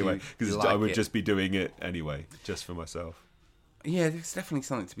job anyway, because I would just be doing it anyway, just for myself. Yeah, there's definitely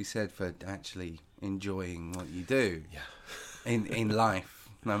something to be said for actually enjoying what you do. Yeah, in life,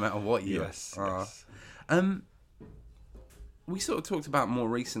 no matter what you are. We sort of talked about more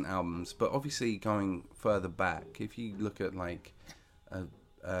recent albums, but obviously going further back, if you look at like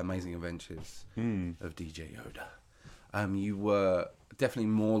Amazing Adventures of DJ Yoda, you were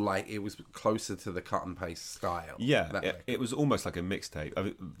definitely more like, it was closer to the cut and paste style. Yeah, it was almost like a mixtape. I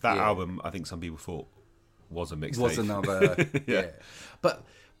mean, that album, I think some people thought was a mixtape. Was another, But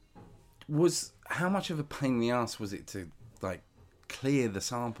how much of a pain in the ass was it to like clear the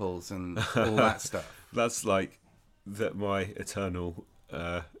samples and all that stuff? That's like my eternal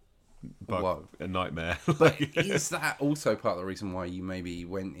bug, a nightmare. But is that also part of the reason why you maybe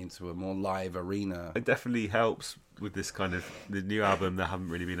went into a more live arena? It definitely helps with this kind of the new album. There haven't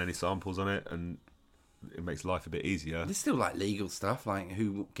really been any samples on it, and it makes life a bit easier. There's still like legal stuff, like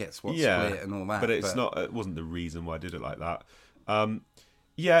who gets what split and all that. But it's not. It wasn't the reason why I did it like that.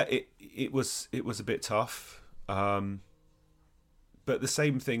 It was a bit tough. But the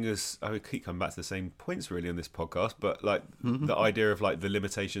same thing as I keep coming back to the same points really on this podcast. But like the idea of like the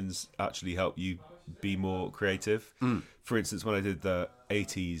limitations actually help you be more creative. For instance, when I did the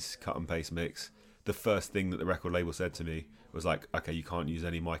 80s cut and paste mix, the first thing that the record label said to me was like, okay, you can't use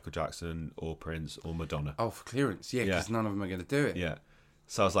any Michael Jackson or Prince or Madonna. Oh, for clearance, because none of them are going to do it. Yeah.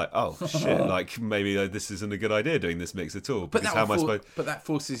 So I was like, oh shit, like maybe this isn't a good idea doing this mix at all. But that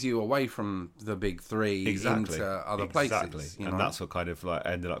forces you away from the big three into other places. Exactly. And that's what kind of like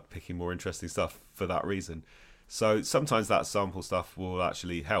ended up picking more interesting stuff for that reason. So sometimes that sample stuff will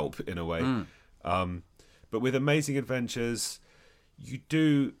actually help in a way. But with Amazing Adventures,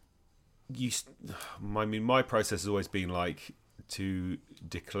 my process has always been like to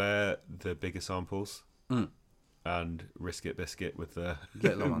declare the bigger samples. And risk it biscuit with the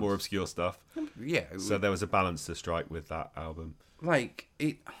more obscure stuff. Yeah. So there was a balance to strike with that album. Like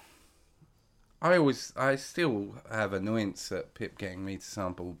it, I still have annoyance at Pip getting me to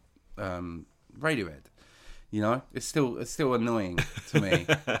sample Radiohead. You know, it's still annoying to me.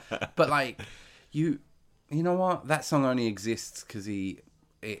 But like, you know what? That song only exists because in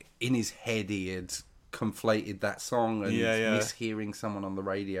his head he had conflated that song and mishearing someone on the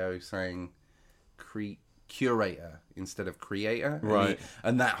radio saying curator instead of creator, right?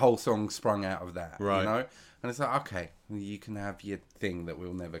 And that whole song sprung out of that, right? You know, and it's like, okay, you can have your thing that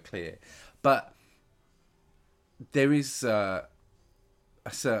we'll never clear, but there is a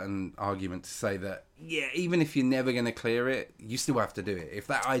certain argument to say that even if you're never going to clear it, you still have to do it. If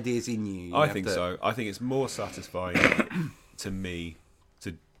that idea's in you, I think so. I think it's more satisfying to me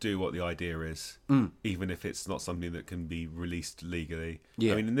to do what the idea is, even if it's not something that can be released legally.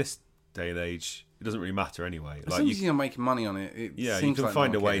 I mean, in this day and age, it doesn't really matter anyway. As long as you're making money on it, you can like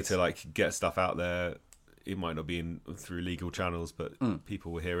find a way to like get stuff out there. It might not be through legal channels, but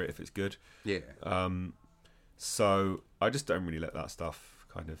people will hear it if it's good. Yeah. So I just don't really let that stuff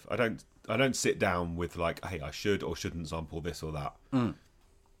kind of. I don't sit down with like, hey, I should or shouldn't sample this or that.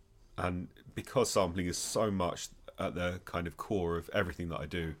 And because sampling is so much at the kind of core of everything that I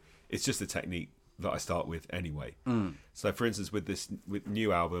do, it's just a technique that I start with anyway. So for instance, with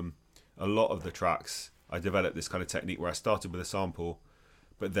new album, a lot of the tracks, I developed this kind of technique where I started with a sample,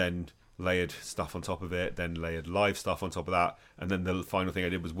 but then layered stuff on top of it, then layered live stuff on top of that, and then the final thing I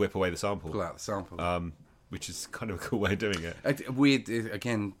did was whip away the sample. Pull out the sample. Which is kind of a cool way of doing it. Weird,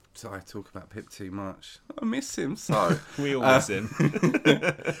 again, so I talk about Pip too much. I miss him so. We all miss him.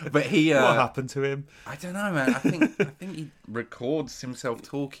 But he... what happened to him? I don't know, man. I think he records himself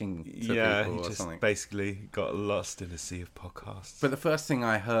talking to people or he something. Basically got lost in a sea of podcasts. But the first thing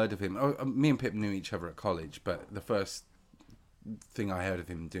I heard of him... me and Pip knew each other at college, but the first thing I heard of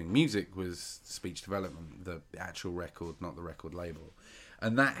him doing music was Speech Development, the actual record, not the record label.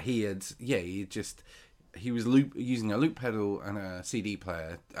 And that he was using a loop pedal and a CD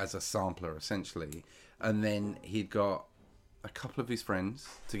player as a sampler, essentially. And then he'd got a couple of his friends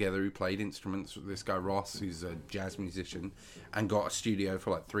together who played instruments. This guy, Ross, who's a jazz musician, and got a studio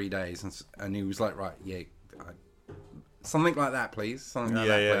for like 3 days. And he was like, right, something like that, please. Something like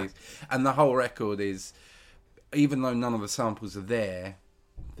that, please. And the whole record is, even though none of the samples are there,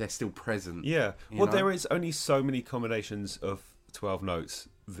 they're still present. Yeah. Well, there is only so many combinations of 12 notes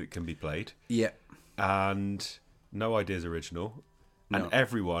that can be played. Yeah. And no idea is original. No. And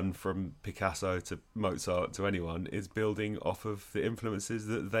everyone from Picasso to Mozart to anyone is building off of the influences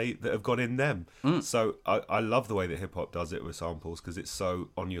that have gone in them. So I love the way that hip hop does it with samples because it's so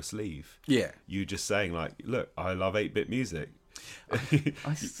on your sleeve. Yeah. You just saying like, look, I love 8-bit music.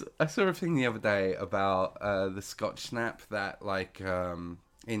 I saw a thing the other day about the Scotch snap that like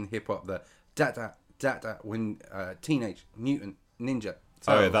in hip hop the da when Teenage Mutant Ninja.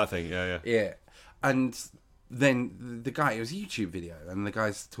 Oh yeah, that thing. Yeah. And then the guy, it was a YouTube video, and the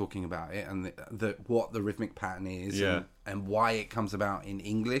guy's talking about it and what the rhythmic pattern is and why it comes about in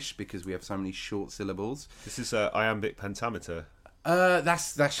English because we have so many short syllables. This is iambic pentameter.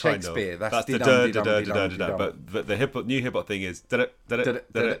 That's Shakespeare. That's the da. But the new hip hop thing is da.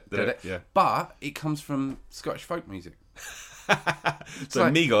 Yeah. But it comes from Scottish folk music. So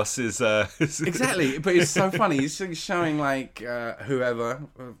like, Migos is exactly, but it's so funny. He's showing like whoever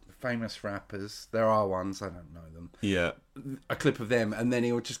famous rappers. There are ones, I don't know them. Yeah, a clip of them, and then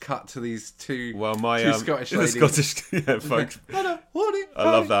he'll just cut to these two. Well, my two Scottish ladies. Scottish folks. I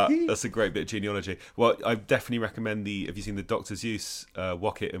I love that. That's a great bit of genealogy. Well, I definitely recommend have you seen the Dr. Seuss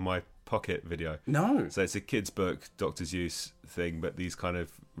Walk It in My Pocket video? No. So it's a kid's book, Dr. Seuss thing, but these kind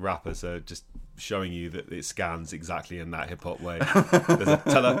of rappers are just showing you that it scans exactly in that hip hop way. There's a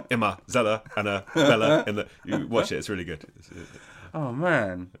Teller, Imma, Zella, and a Bella in the. You watch it; it's really good. Oh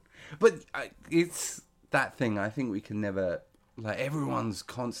man, but it's that thing. I think we can never. Like, everyone's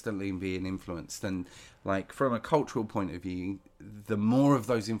constantly being influenced, and like from a cultural point of view, the more of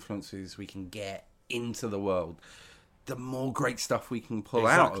those influences we can get into the world, the more great stuff we can pull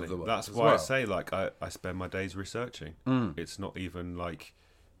out of the world. That's why I say, like, I spend my days researching. It's not even like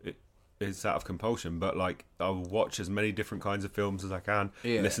it's out of compulsion, but like I'll watch as many different kinds of films as I can,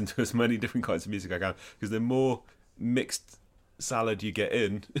 listen to as many different kinds of music I can, because the more mixed salad you get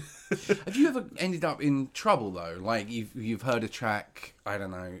in. Have you ever ended up in trouble though? Like you've heard a track, I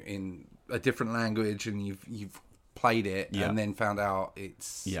don't know, in a different language, and you've played it and then found out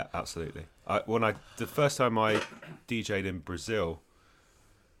it's... Yeah, absolutely. The first time I DJ'd in Brazil,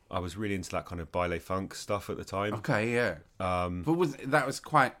 I was really into that kind of baile funk stuff at the time. Okay, yeah. But that was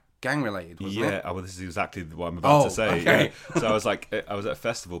quite gang related, wasn't it? Yeah, well, this is exactly what I'm about to say. Okay. Yeah. So I was at a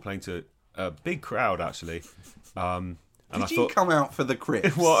festival playing to a big crowd actually. And Did you come out for the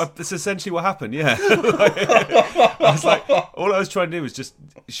Crips? Well, that's essentially what happened, yeah. I was like, all I was trying to do was just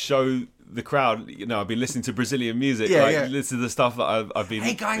show the crowd, I've been listening to Brazilian music, listen to the stuff that I've been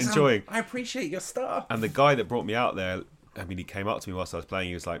enjoying. I appreciate your stuff. And the guy that brought me out there, I mean, he came up to me whilst I was playing,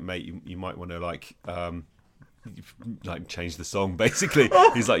 he was like, mate, you might want to like change the song, basically.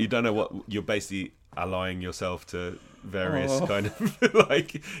 He's like, you don't know what, you're basically allying yourself to various kind of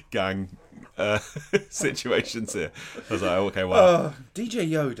like gang situations here. I was like, okay, wow. DJ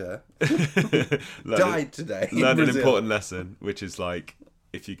Yoda died today. Learned an important lesson, which is like,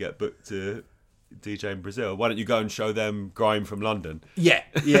 if you get booked to DJ in Brazil, why don't you go and show them grime from London? Yeah,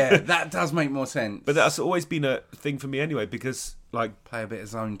 that does make more sense. But that's always been a thing for me anyway, because like, play a bit of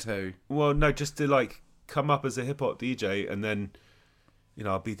Zone 2. Well, no, just to like come up as a hip hop DJ, and then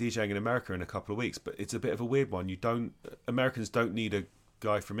I'll be DJing in America in a couple of weeks. But it's a bit of a weird one. Americans don't need a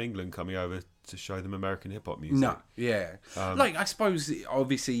guy from England coming over to show them American hip hop music. No, yeah. Like, I suppose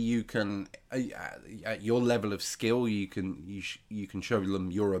obviously you can at your level of skill you can show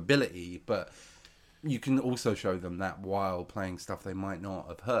them your ability, but you can also show them that while playing stuff they might not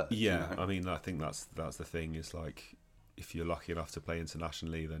have heard. Yeah, I mean, I think that's the thing, is like, if you're lucky enough to play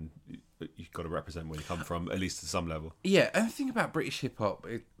internationally, then you've got to represent where you come from, at least to some level. Yeah, and the thing about British hip hop,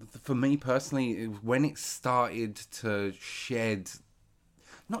 for me personally, when it started to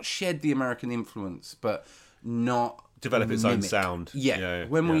not shed the American influence, but not develop its own sound. Yeah.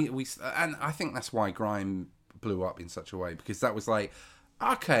 When we and I think that's why grime blew up in such a way, because that was like,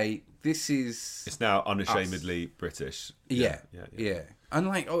 okay, it's now unashamedly us. British. Yeah. And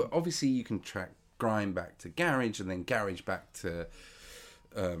like, obviously you can track grime back to garage, and then garage back to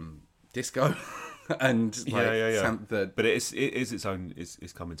disco, and like, but it is its own.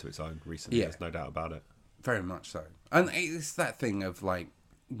 It's come into its own recently. Yeah. There's no doubt about it. Very much so. And it's that thing of like,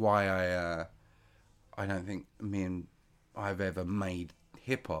 why I don't think I've ever made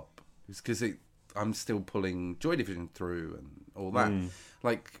hip hop, is because I'm still pulling Joy Division through and all that.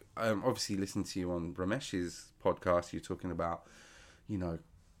 Like, obviously listening to you on Ramesh's podcast, you're talking about,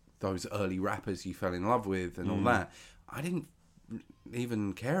 those early rappers you fell in love with and all that. I didn't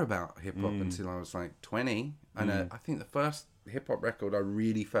even care about hip hop until I was like 20, and I think the first hip hop record I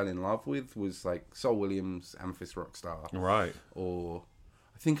really fell in love with was like Saul Williams' Amethyst Rockstar, right? Or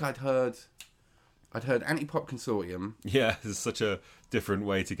I think I'd heard Anti-Pop Consortium. Yeah, it's such a different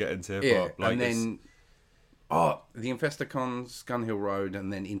way to get into hip hop. Like, and then the Infesticons, Gun Hill Road,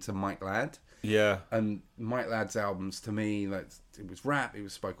 and then into Mike Ladd. Yeah. And Mike Ladd's albums, to me, like, it was rap, it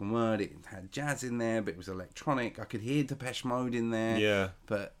was spoken word, it had jazz in there, but it was electronic. I could hear Depeche Mode in there. Yeah.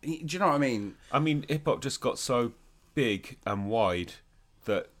 But do you know what I mean? I mean, hip hop just got so big and wide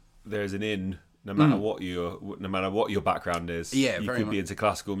that there's an in. No matter what your background is, you could be into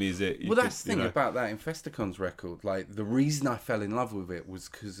classical music. That's the thing about that Infesticons record. Like, the reason I fell in love with it was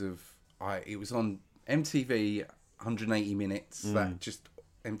because of it was on MTV 180 minutes. That just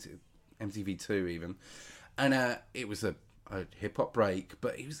MTV2 even, and it was a hip hop break,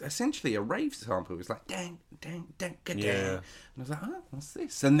 but it was essentially a rave sample. It was like dang, dang, dang, dang, and I was like, oh, what's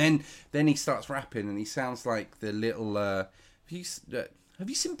this? And then he starts rapping, and he sounds like the little. Have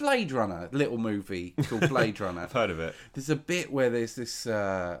you seen Blade Runner? Little movie called Blade Runner. I've heard of it. There's a bit where there's this,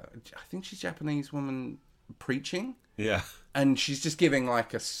 I think she's a Japanese woman preaching. Yeah. And she's just giving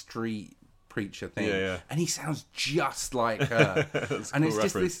like a street preacher thing. Yeah. And he sounds just like her. That's and cool it's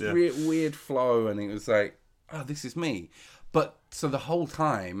just reference, this weird flow, and it was like, oh, this is me. But so the whole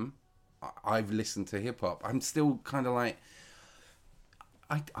time I've listened to hip hop, I'm still kind of like,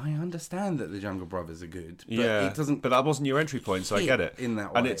 I understand that the Jungle Brothers are good, but it doesn't. But that wasn't your entry point, so I get it. In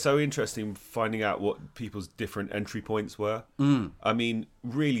that way. And it's so interesting finding out what people's different entry points were. I mean,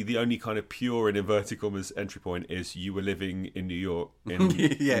 really, the only kind of pure in inverted commas entry point is you were living in New York in,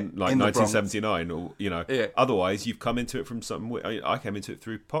 in like 1979, or Otherwise, you've come into it from something. I came into it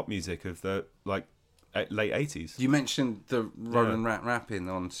through pop music of the late 80s. You mentioned the Roland rapping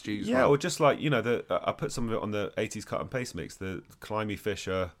on Stu's one. Or just like, I put some of it on the 80s cut and paste mix, the Climby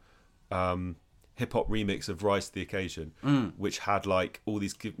Fisher hip-hop remix of Rise to the Occasion, which had like all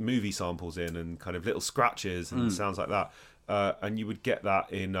these movie samples in and kind of little scratches and sounds like that. And you would get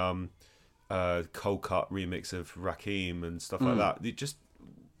that in Cold Cut remix of Rakim and stuff like that.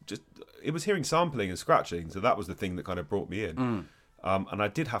 It was hearing sampling and scratching, so that was the thing that kind of brought me in. And I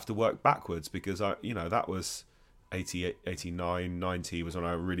did have to work backwards because that was 88, 89, 90 was when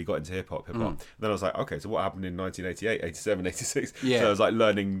I really got into hip-hop. Then I was like, okay, so what happened in 1988, 87, 86? So I was like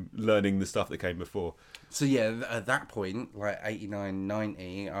learning the stuff that came before. So at that point, like 89,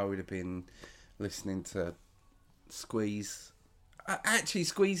 90, I would have been listening to Squeeze. Actually,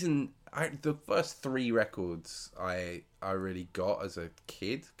 Squeeze and the first 3 records I really got as a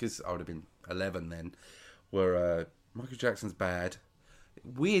kid, because I would have been 11 then, were Michael Jackson's Bad.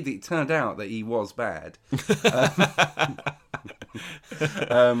 Weird, it turned out that he was bad.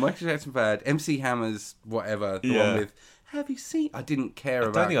 Michael Jackson Bad, MC Hammer's whatever, the one with Have You Seen? I didn't care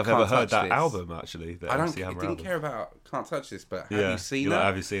about. I don't think I've ever heard that this album actually. I didn't care about Can't Touch This, but Have You Seen Her? Like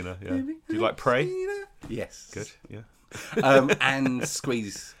Have You Seen Her? Yeah. Do you like Pray? Yes. Good. Yeah. And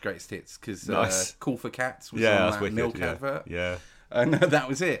Squeeze Greatest Hits, because nice. Call for Cats was on that Milk advert. Yeah. And that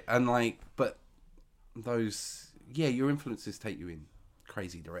was it. And but those, your influences take you in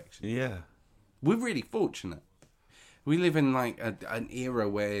crazy directions. Yeah. We're really fortunate. We live in like an era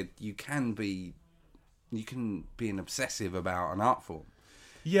where you can be an obsessive about an art form.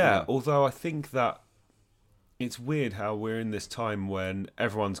 Yeah, although I think that it's weird how we're in this time when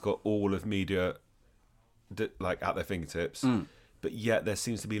everyone's got all of media like at their fingertips, but yet there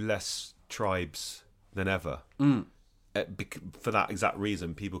seems to be less tribes than ever. For that exact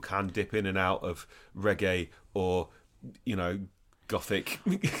reason, people can dip in and out of reggae or gothic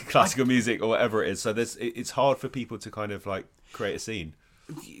classical music or whatever it is. So it's hard for people to kind of like create a scene.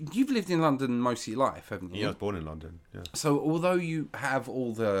 You've lived in London most of your life, haven't you? Yeah, I was born in London. Yeah. So although you have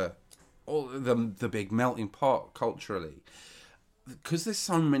all the big melting pot culturally, because there's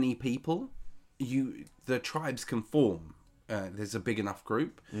so many people, the tribes can form. There's a big enough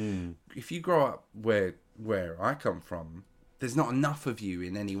group. If you grow up where I come from, there's not enough of you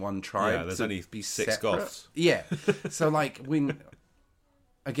in any one tribe. Yeah, there's to only be 6 separate. goths. Yeah. So like when,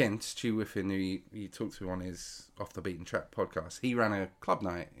 again, Stu Whiffen, who you talked to on his Off the Beaten Track podcast, he ran a club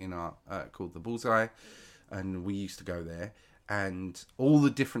night in our called the Bullseye, and we used to go there, and all the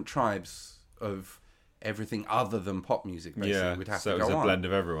different tribes of everything other than pop music basically would have to go on. So it was a blend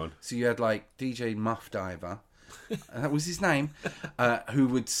of everyone. So you had like DJ Muff Diver, that was his name, who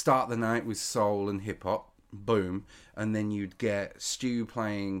would start the night with soul and hip hop. Boom. And then you'd get Stu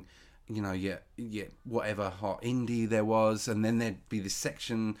playing, whatever hot indie there was, and then there'd be this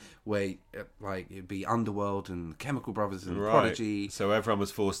section where like it'd be Underworld and Chemical Brothers and Prodigy. So everyone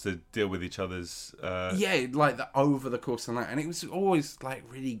was forced to deal with each other's like over the course of the night, and it was always like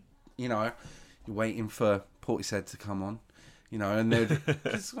really, you're waiting for Portishead to come on. And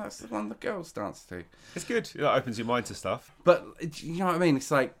because that's the one the girls dance to. It's good. It opens your mind to stuff. But you know what I mean?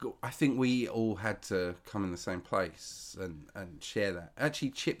 It's like, I think we all had to come in the same place and share that.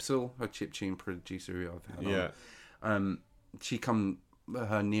 Actually, Chipsel, her chiptune producer who I've had on,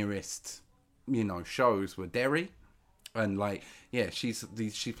 her nearest, shows were Derry. And like, she's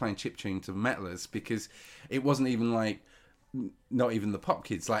playing chiptune to metalers, because it wasn't even like, not even the pop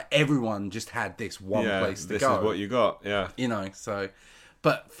kids, like everyone just had this one place to go. This is what you got, so,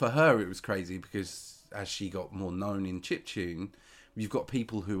 but for her it was crazy, because as she got more known in chiptune, you've got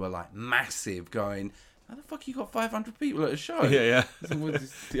people who are like massive going, how the fuck you got 500 people at a show?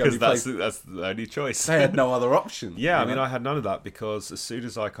 Because that's the only choice. They had no other option. I mean, I had none of that, because as soon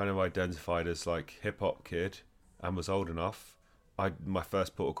as I kind of identified as like hip-hop kid and was old enough, my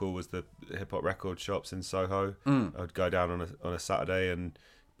first port of call was the hip-hop record shops in Soho. I'd go down on a Saturday and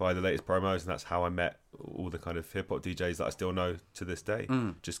buy the latest promos, and that's how I met all the kind of hip-hop DJs that I still know to this day,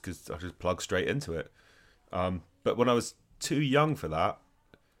 just because I just plugged straight into it. But when I was too young for that,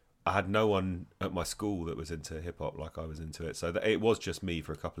 I had no one at my school that was into hip-hop like I was into it. So it was just me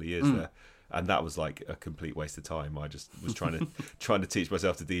for a couple of years there. And that was like a complete waste of time. I just was trying to teach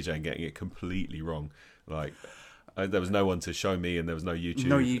myself to DJ and getting it completely wrong. Like... There was no one to show me, and there was no YouTube.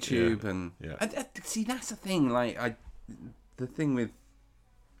 No YouTube, Yeah. and Yeah. see, that's the thing. Like, the thing with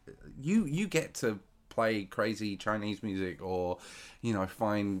you get to play crazy Chinese music, or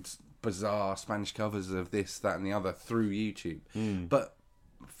find bizarre Spanish covers of this, that, and the other through YouTube. But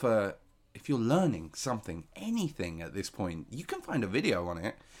if you're learning something, anything at this point, you can find a video on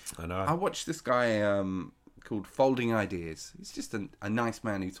it. I know. I watched this guy called Folding Ideas. He's just a nice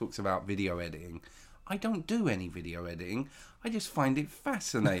man who talks about video editing. I don't do any video editing. I just find it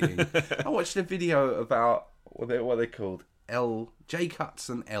fascinating. I watched a video about what they're called, J cuts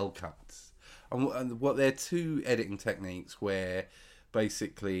and L cuts, and what they're two editing techniques where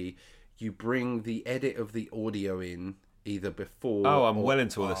basically you bring the edit of the audio in either before. Oh, I'm or well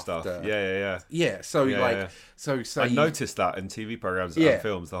into all this after. stuff. Yeah. Yeah, so I noticed that in TV programs and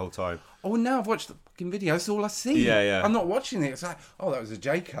films the whole time. Oh, now I've watched the fucking video. That's all I see. Yeah. I'm not watching it. It's like, oh, that was a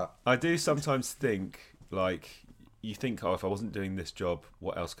J cut. I do sometimes think, like, you think, oh, if I wasn't doing this job,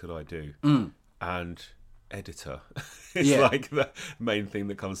 what else could I do? And editor is like the main thing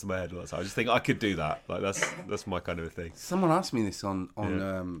that comes to my head a lot of time. I just think I could do that. Like, that's my kind of a thing. Someone asked me this on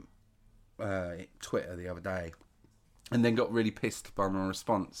Twitter the other day, and then got really pissed by my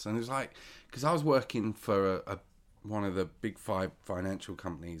response. And it was like, because I was working for one of the big 5 financial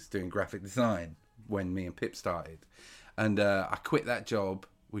companies doing graphic design when me and Pip started. And I quit that job,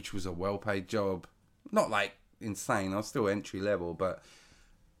 which was a well-paid job. Not like insane, I was still entry level, but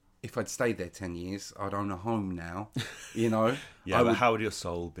if I'd stayed there 10 years, I'd own a home now, Yeah, but how would your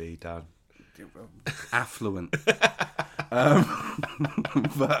soul be, Dan? Affluent.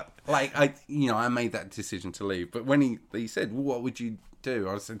 But like I made that decision to leave. But when he said, well, "What would you do?"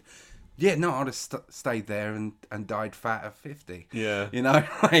 I said, "Yeah, no, I'd have stayed there and died fat at 50." Yeah,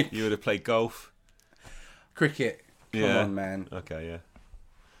 like you would have played golf, cricket. Come on, man. Okay, yeah.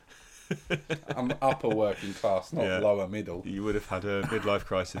 I'm upper working class, not lower middle. You would have had a midlife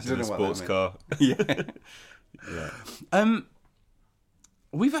crisis in a sports car. Yeah.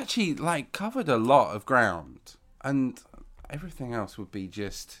 We've actually covered a lot of ground, and everything else would be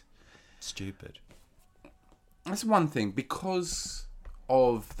just stupid. That's one thing, because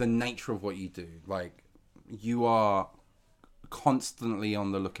of the nature of what you do. Like, you are constantly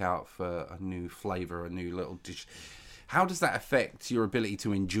on the lookout for a new flavour, a new little dish. How does that affect your ability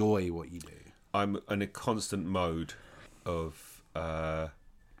to enjoy what you do? I'm in a constant mode of I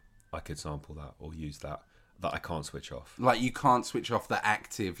could sample that or use that I can't switch off. Like, you can't switch off the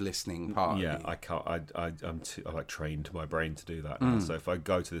active listening part. Yeah, I can't. I trained my brain to do that now. So if I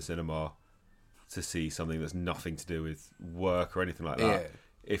go to the cinema to see something that's nothing to do with work or anything like that,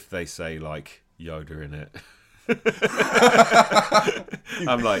 if they say like Yoda in it,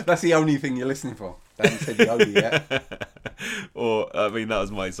 I'm like, that's the only thing you're listening for. They haven't said Yoda yet. Or, I mean, that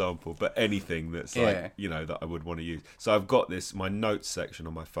was my example, but anything that's like, that I would want to use. So I've got this, my notes section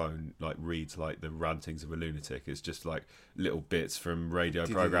on my phone, reads like the rantings of a lunatic. It's just like little bits from radio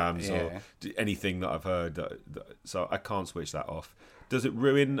programs or anything that I've heard. So I can't switch that off. Does it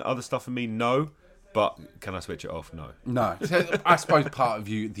ruin other stuff for me? No. But can I switch it off? No. No. So I suppose part of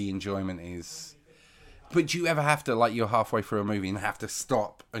the enjoyment is... But do you ever have to, you're halfway through a movie and have to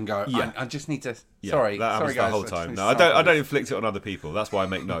stop and go, I just need to... Yeah, sorry, that happens guys, the whole time. No, I don't inflict it on other people. That's why I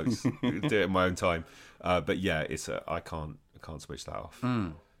make notes. Do it in my own time. But yeah, I can't switch that off.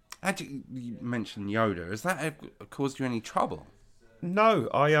 You mentioned Yoda. Has that caused you any trouble? No,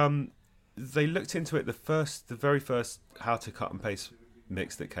 they looked into it. The very first How to Cut and Paste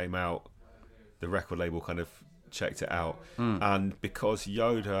mix that came out, the record label kind of checked it out, and because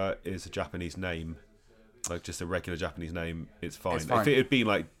Yoda is a Japanese name, like just a regular Japanese name, it's fine. If it had been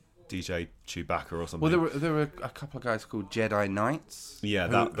like DJ Chewbacca or something. Well, there were a couple of guys called Jedi Knights. Yeah,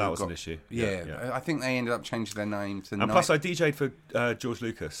 that was an issue. Yeah, I think they ended up changing their name to. And plus, I DJ'd for George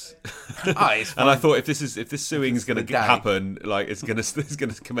Lucas. It's and I thought if this suing is going to happen, it's going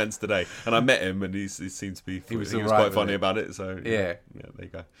to commence today. And I met him, and he seemed to be. He was quite funny about it. So yeah, there you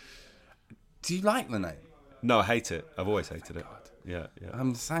go. Do you like the name? No, I hate it. I've always hated it. Yeah.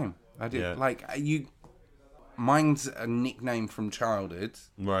 I'm the same. I do. Mine's a nickname from childhood.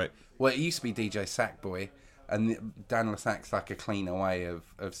 Right. Well, it used to be DJ Sackboy, and Dan LeSac's like a cleaner way of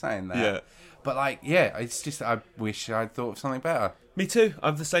saying that. Yeah. But it's just I wish I'd thought of something better. Me too.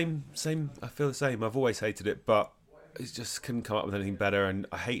 I'm the same. I feel the same. I've always hated it, but I just couldn't come up with anything better. And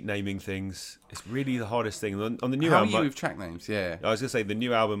I hate naming things. It's really the hardest thing. On the new album, How are you with track names? Yeah. I was gonna say the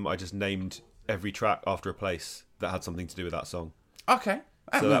new album. I just named every track after a place that had something to do with that song. Okay.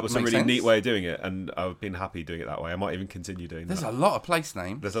 So that was a really neat way of doing it, and I've been happy doing it that way. I might even continue doing that. There's a lot of place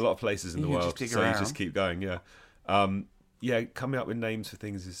names. There's a lot of places in the world, so you just keep going, yeah. Coming up with names for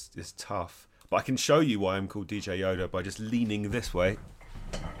things is tough. But I can show you why I'm called DJ Yoda by just leaning this way.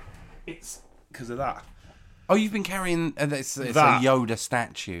 It's because of that. Oh, you've been carrying it's a That. Yoda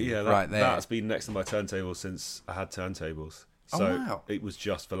statue right there. That's been next to my turntable since I had turntables. So Oh, wow. it was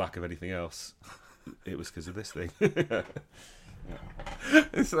just for lack of anything else. It was because of this thing.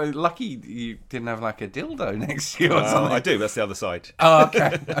 So lucky you didn't have like a dildo next to you or Well, something. I do. That's the other side. Oh,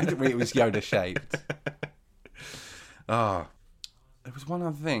 okay. It was Yoda shaped. Oh, there was one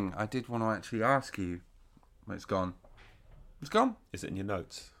other thing I did want to actually ask you. But it's gone. It's gone. Is it in your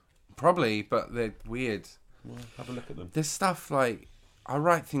notes? Probably, but they're weird. Well, have a look at them. There's stuff like I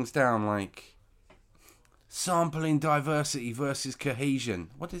write things down like sampling diversity versus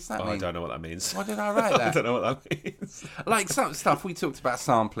cohesion. What does that Oh, mean? I don't know what that means. Why did I write that? I don't know what that means. Like some stuff we talked about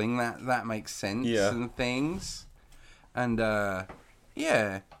sampling that makes sense Yeah. and things, and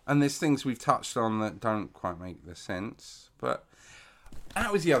yeah, and there's things we've touched on that don't quite make the sense. But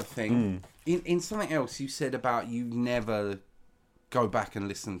that was the other thing. In something else you said about you never go back and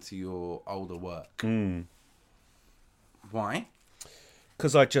listen to your older work. Why?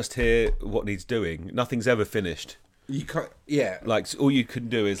 Because I just hear what needs doing. Nothing's ever finished. You can't. Yeah. Like, all you can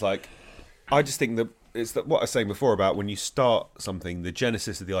do is like, I just think that it's what I was saying before about when you start something, the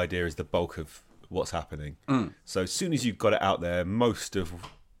genesis of the idea is the bulk of what's happening. So as soon as you've got it out there, most of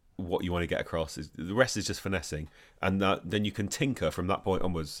what you want to get across is the rest is just finessing, and then you can tinker from that point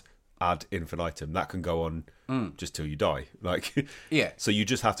onwards ad infinitum. That can go on just till you die. Like, Yeah. So you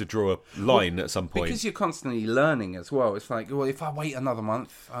just have to draw a line at some point. Because you're constantly learning as well. It's like, well, if I wait another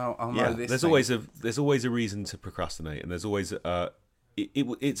month, I'll know this. There's always a reason to procrastinate, and there's always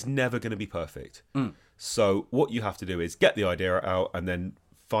it's never going to be perfect. So what you have to do is get the idea out, and then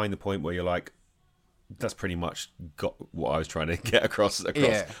find the point where you're like, that's pretty much got what I was trying to get across.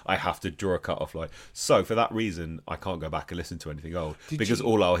 Yeah. I have to draw a cut-off line. So for that reason, I can't go back and listen to anything old, because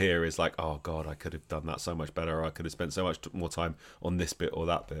all I'll hear is like, oh God, I could have done that so much better, or I could have spent so much more time on this bit or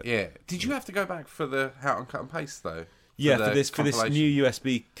that bit. Yeah. Did you have to go back for the How to Cut and Paste though? Yeah, the for this compilation? new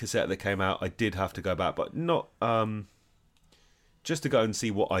USB cassette that came out, I did have to go back, but not just to go and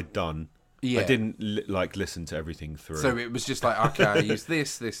see what I'd done. Yeah. I didn't listen to everything through. So it was just like, okay, I use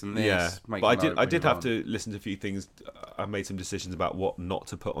this, and this. Yeah, Make but a I note did. I when did you're have on. to listen to a few things. I made some decisions about what not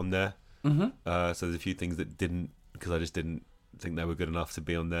to put on there. So there's a few things that didn't, because I just didn't think they were good enough to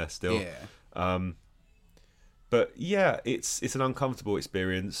be on there still. Yeah. But yeah, it's an uncomfortable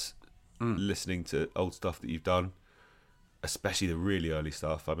experience listening to old stuff that you've done, especially the really early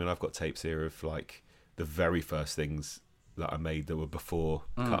stuff. I mean, I've got tapes here of like the very first things that I made that were before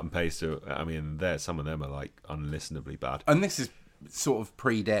cut and paste. I mean, some of them are like unlistenably bad. And this is sort of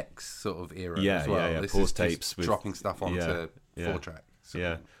pre-Dex sort of era as well. Yeah. This Pause is just tapes with dropping stuff onto 4-track.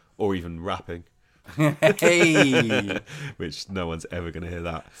 Yeah, or even rapping, Hey, which no one's ever going to hear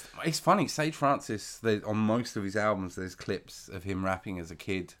that. it's funny. Sage Francis, on most of his albums, there's clips of him rapping as a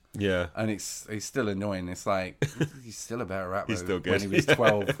kid. Yeah. And it's still annoying. It's like, he's still a better rapper He's still good. when he was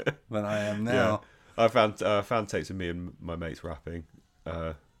 12 than I am now. I found tapes of me and my mates rapping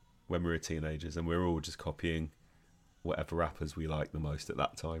when we were teenagers, and we were all just copying whatever rappers we liked the most at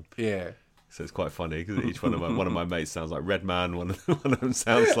that time. Yeah. So it's quite funny because each one of my mates sounds like Redman, one of them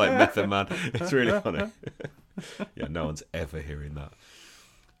sounds like Method Man. It's really funny. Yeah, no one's ever hearing that.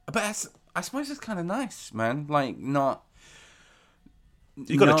 But I suppose it's kind of nice, man. Like, not...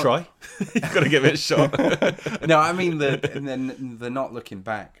 You got to try. You got to give it a shot. No, I mean the not looking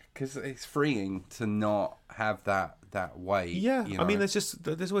back, because it's freeing to not have that weight. Yeah, you know? I mean,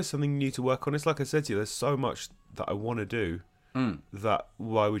 there's always something new to work on. It's like I said to you, there's so much that I want to do that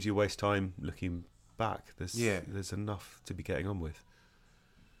why would you waste time looking back? There's enough to be getting on with.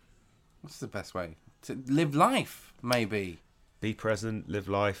 What's the best way to live life? Maybe Be present, live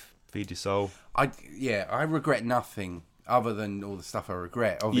life, feed your soul. I regret nothing other than all the stuff I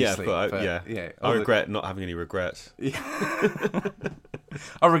regret. Obviously, I regret not having any regrets.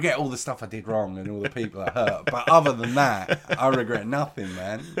 I regret all the stuff I did wrong and all the people I hurt. But other than that, I regret nothing,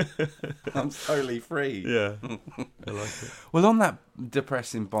 man. I'm totally free. Yeah, I like it. Well, on that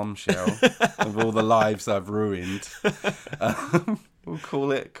depressing bombshell of all the lives I've ruined, we'll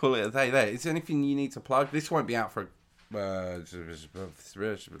call it a day there. Is there anything you need to plug? This won't be out for like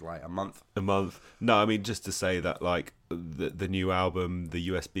a month. No, I mean, just to say that like the new album, the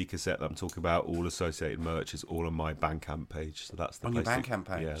USB cassette that I'm talking about, all associated merch is all on my Bandcamp page. So that's the on place your Bandcamp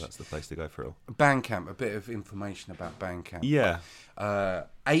page. Yeah, that's the place to go for it all. Bandcamp, a bit of information about Bandcamp. Yeah,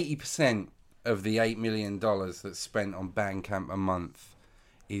 80% of the $8 million that's spent on Bandcamp a month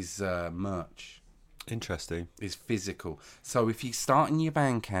is merch. interesting. Is physical. So if you start in your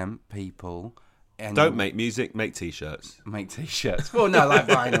Bandcamp, people, And don't make music, make T-shirts. Make T-shirts. Well, no, like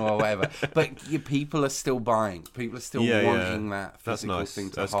vinyl or whatever. But people are still buying. People are still wanting that physical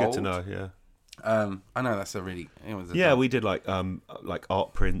thing to That's hold. good to know, yeah. I know that's a really... we did like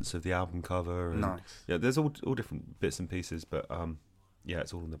art prints of the album cover. And, nice. Yeah, there's all different bits and pieces, but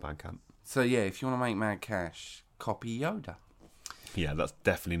it's all in the Bandcamp. So yeah, if you want to make mad cash, copy Yoda. Yeah, that's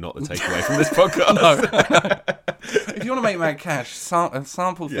definitely not the takeaway from this podcast. If you want to make mad cash,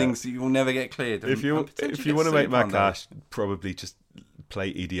 sample things that you will never get cleared. If you want to make mad cash, probably just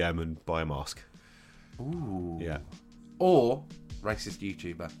play EDM and buy a mask. Ooh. Yeah. Or racist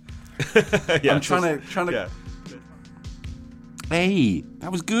YouTuber. Yeah, I'm trying to. Yeah. Hey, that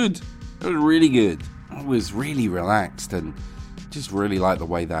was good. That was really good. I was really relaxed and just really like the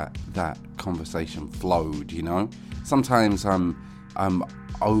way that conversation flowed. You know, sometimes I'm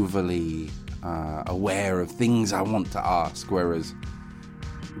overly aware of things I want to ask, whereas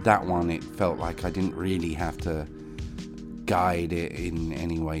that one, it felt like I didn't really have to guide it in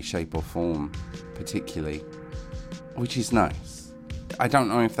any way, shape or form particularly, which is nice. I don't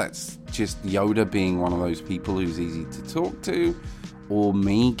know if that's just Yoda being one of those people who's easy to talk to, or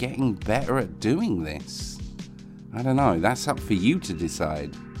me getting better at doing this. I don't know, that's up for you to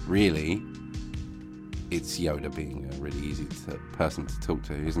decide, really. It's Yoda being a really easy person to talk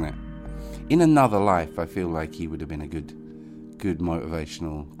to, isn't it? In another life, I feel like he would have been a good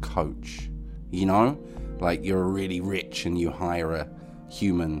motivational coach. You know? Like you're really rich and you hire a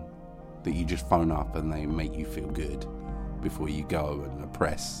human that you just phone up and they make you feel good before you go and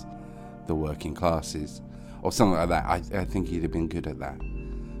oppress the working classes. Or something like that. I think he'd have been good at that.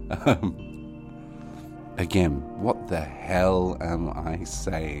 Again, what the hell am I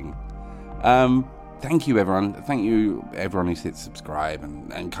saying? Thank you, everyone. Thank you, everyone who hits subscribe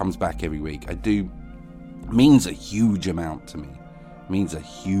and comes back every week. Means a huge amount to me.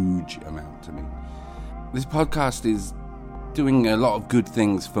 This podcast is doing a lot of good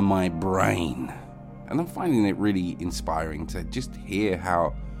things for my brain. And I'm finding it really inspiring to just hear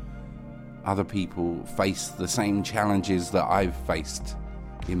how other people face the same challenges that I've faced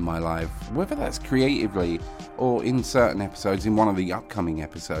in my life, whether that's creatively or in certain episodes, in one of the upcoming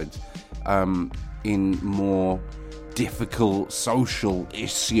episodes, in more difficult social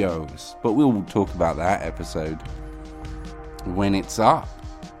issues. But we'll talk about that episode when it's up.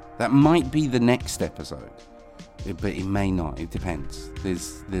 That might be the next episode, but it may not. It depends.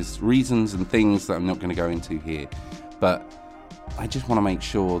 There's reasons and things that I'm not going to go into here, but I just want to make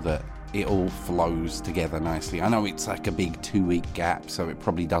sure that it all flows together nicely. I know it's like a big 2-week gap, so it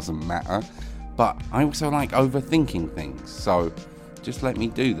probably doesn't matter, but I also like overthinking things, so just let me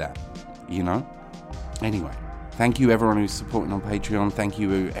do that, you know? Anyway, thank you everyone who's supporting on Patreon. Thank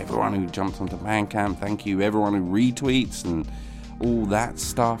you everyone who jumps onto Bandcamp. Thank you everyone who retweets and all that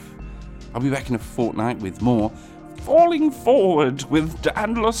stuff. I'll be back in a fortnight with more Falling Forward with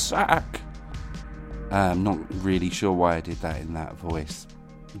Dan Lasac. I'm not really sure why I did that in that voice,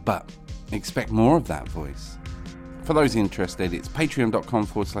 but expect more of that voice. For those interested, it's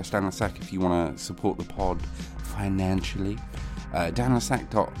patreon.com/Dan Lasac if you want to support the pod financially.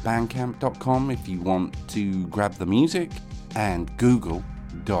 danlasac.bandcamp.com if you want to grab the music, and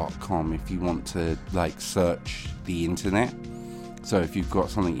google.com if you want to search the internet. So if you've got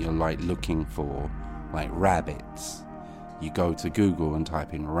something you're looking for, like rabbits, you go to Google and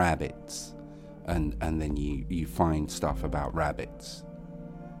type in rabbits, and then you find stuff about rabbits.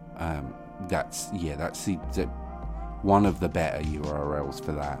 That's one of the better URLs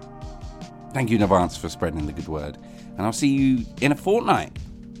for that. Thank you in advance for spreading the good word, and I'll see you in a fortnight.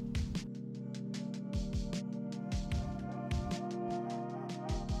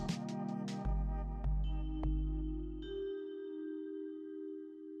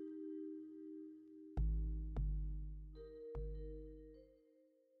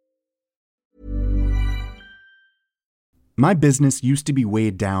 My business used to be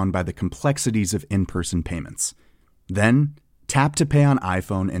weighed down by the complexities of in-person payments. Then, Tap to Pay on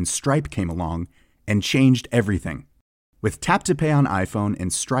iPhone and Stripe came along and changed everything. With Tap to Pay on iPhone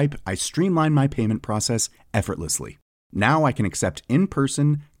and Stripe, I streamlined my payment process effortlessly. Now I can accept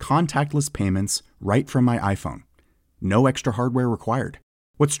in-person, contactless payments right from my iPhone. No extra hardware required.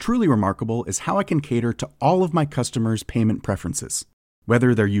 What's truly remarkable is how I can cater to all of my customers' payment preferences.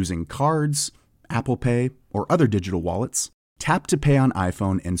 Whether they're using cards, Apple Pay, or other digital wallets, Tap to Pay on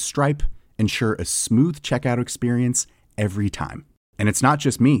iPhone and Stripe ensure a smooth checkout experience every time. And it's not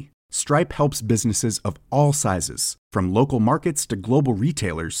just me. Stripe helps businesses of all sizes, from local markets to global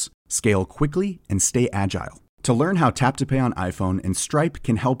retailers, scale quickly and stay agile. To learn how Tap to Pay on iPhone and Stripe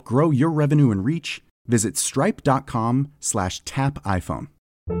can help grow your revenue and reach, visit stripe.com/tapiphone.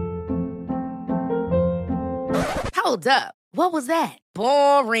 Hold up. What was that?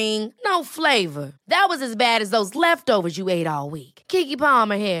 Boring. No flavor. That was as bad as those leftovers you ate all week. Keke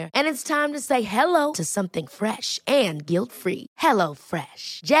Palmer here, and it's time to say hello to something fresh and guilt-free. Hello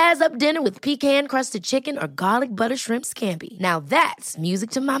Fresh. Jazz up dinner with pecan-crusted chicken or garlic butter shrimp scampi. Now that's music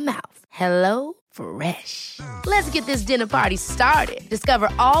to my mouth. Hello Fresh. Let's get this dinner party started. Discover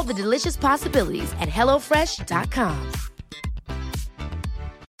all the delicious possibilities at hellofresh.com.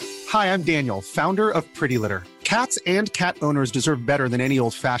 Hi, I'm Daniel, founder of Pretty Litter. Cats and cat owners deserve better than any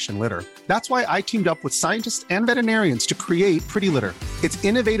old-fashioned litter. That's why I teamed up with scientists and veterinarians to create Pretty Litter. Its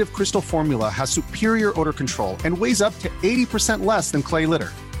innovative crystal formula has superior odor control and weighs up to 80% less than clay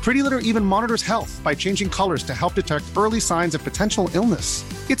litter. Pretty Litter even monitors health by changing colors to help detect early signs of potential illness.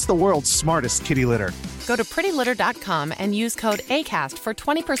 It's the world's smartest kitty litter. Go to prettylitter.com and use code ACAST for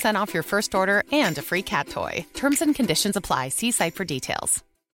 20% off your first order and a free cat toy. Terms and conditions apply. See site for details.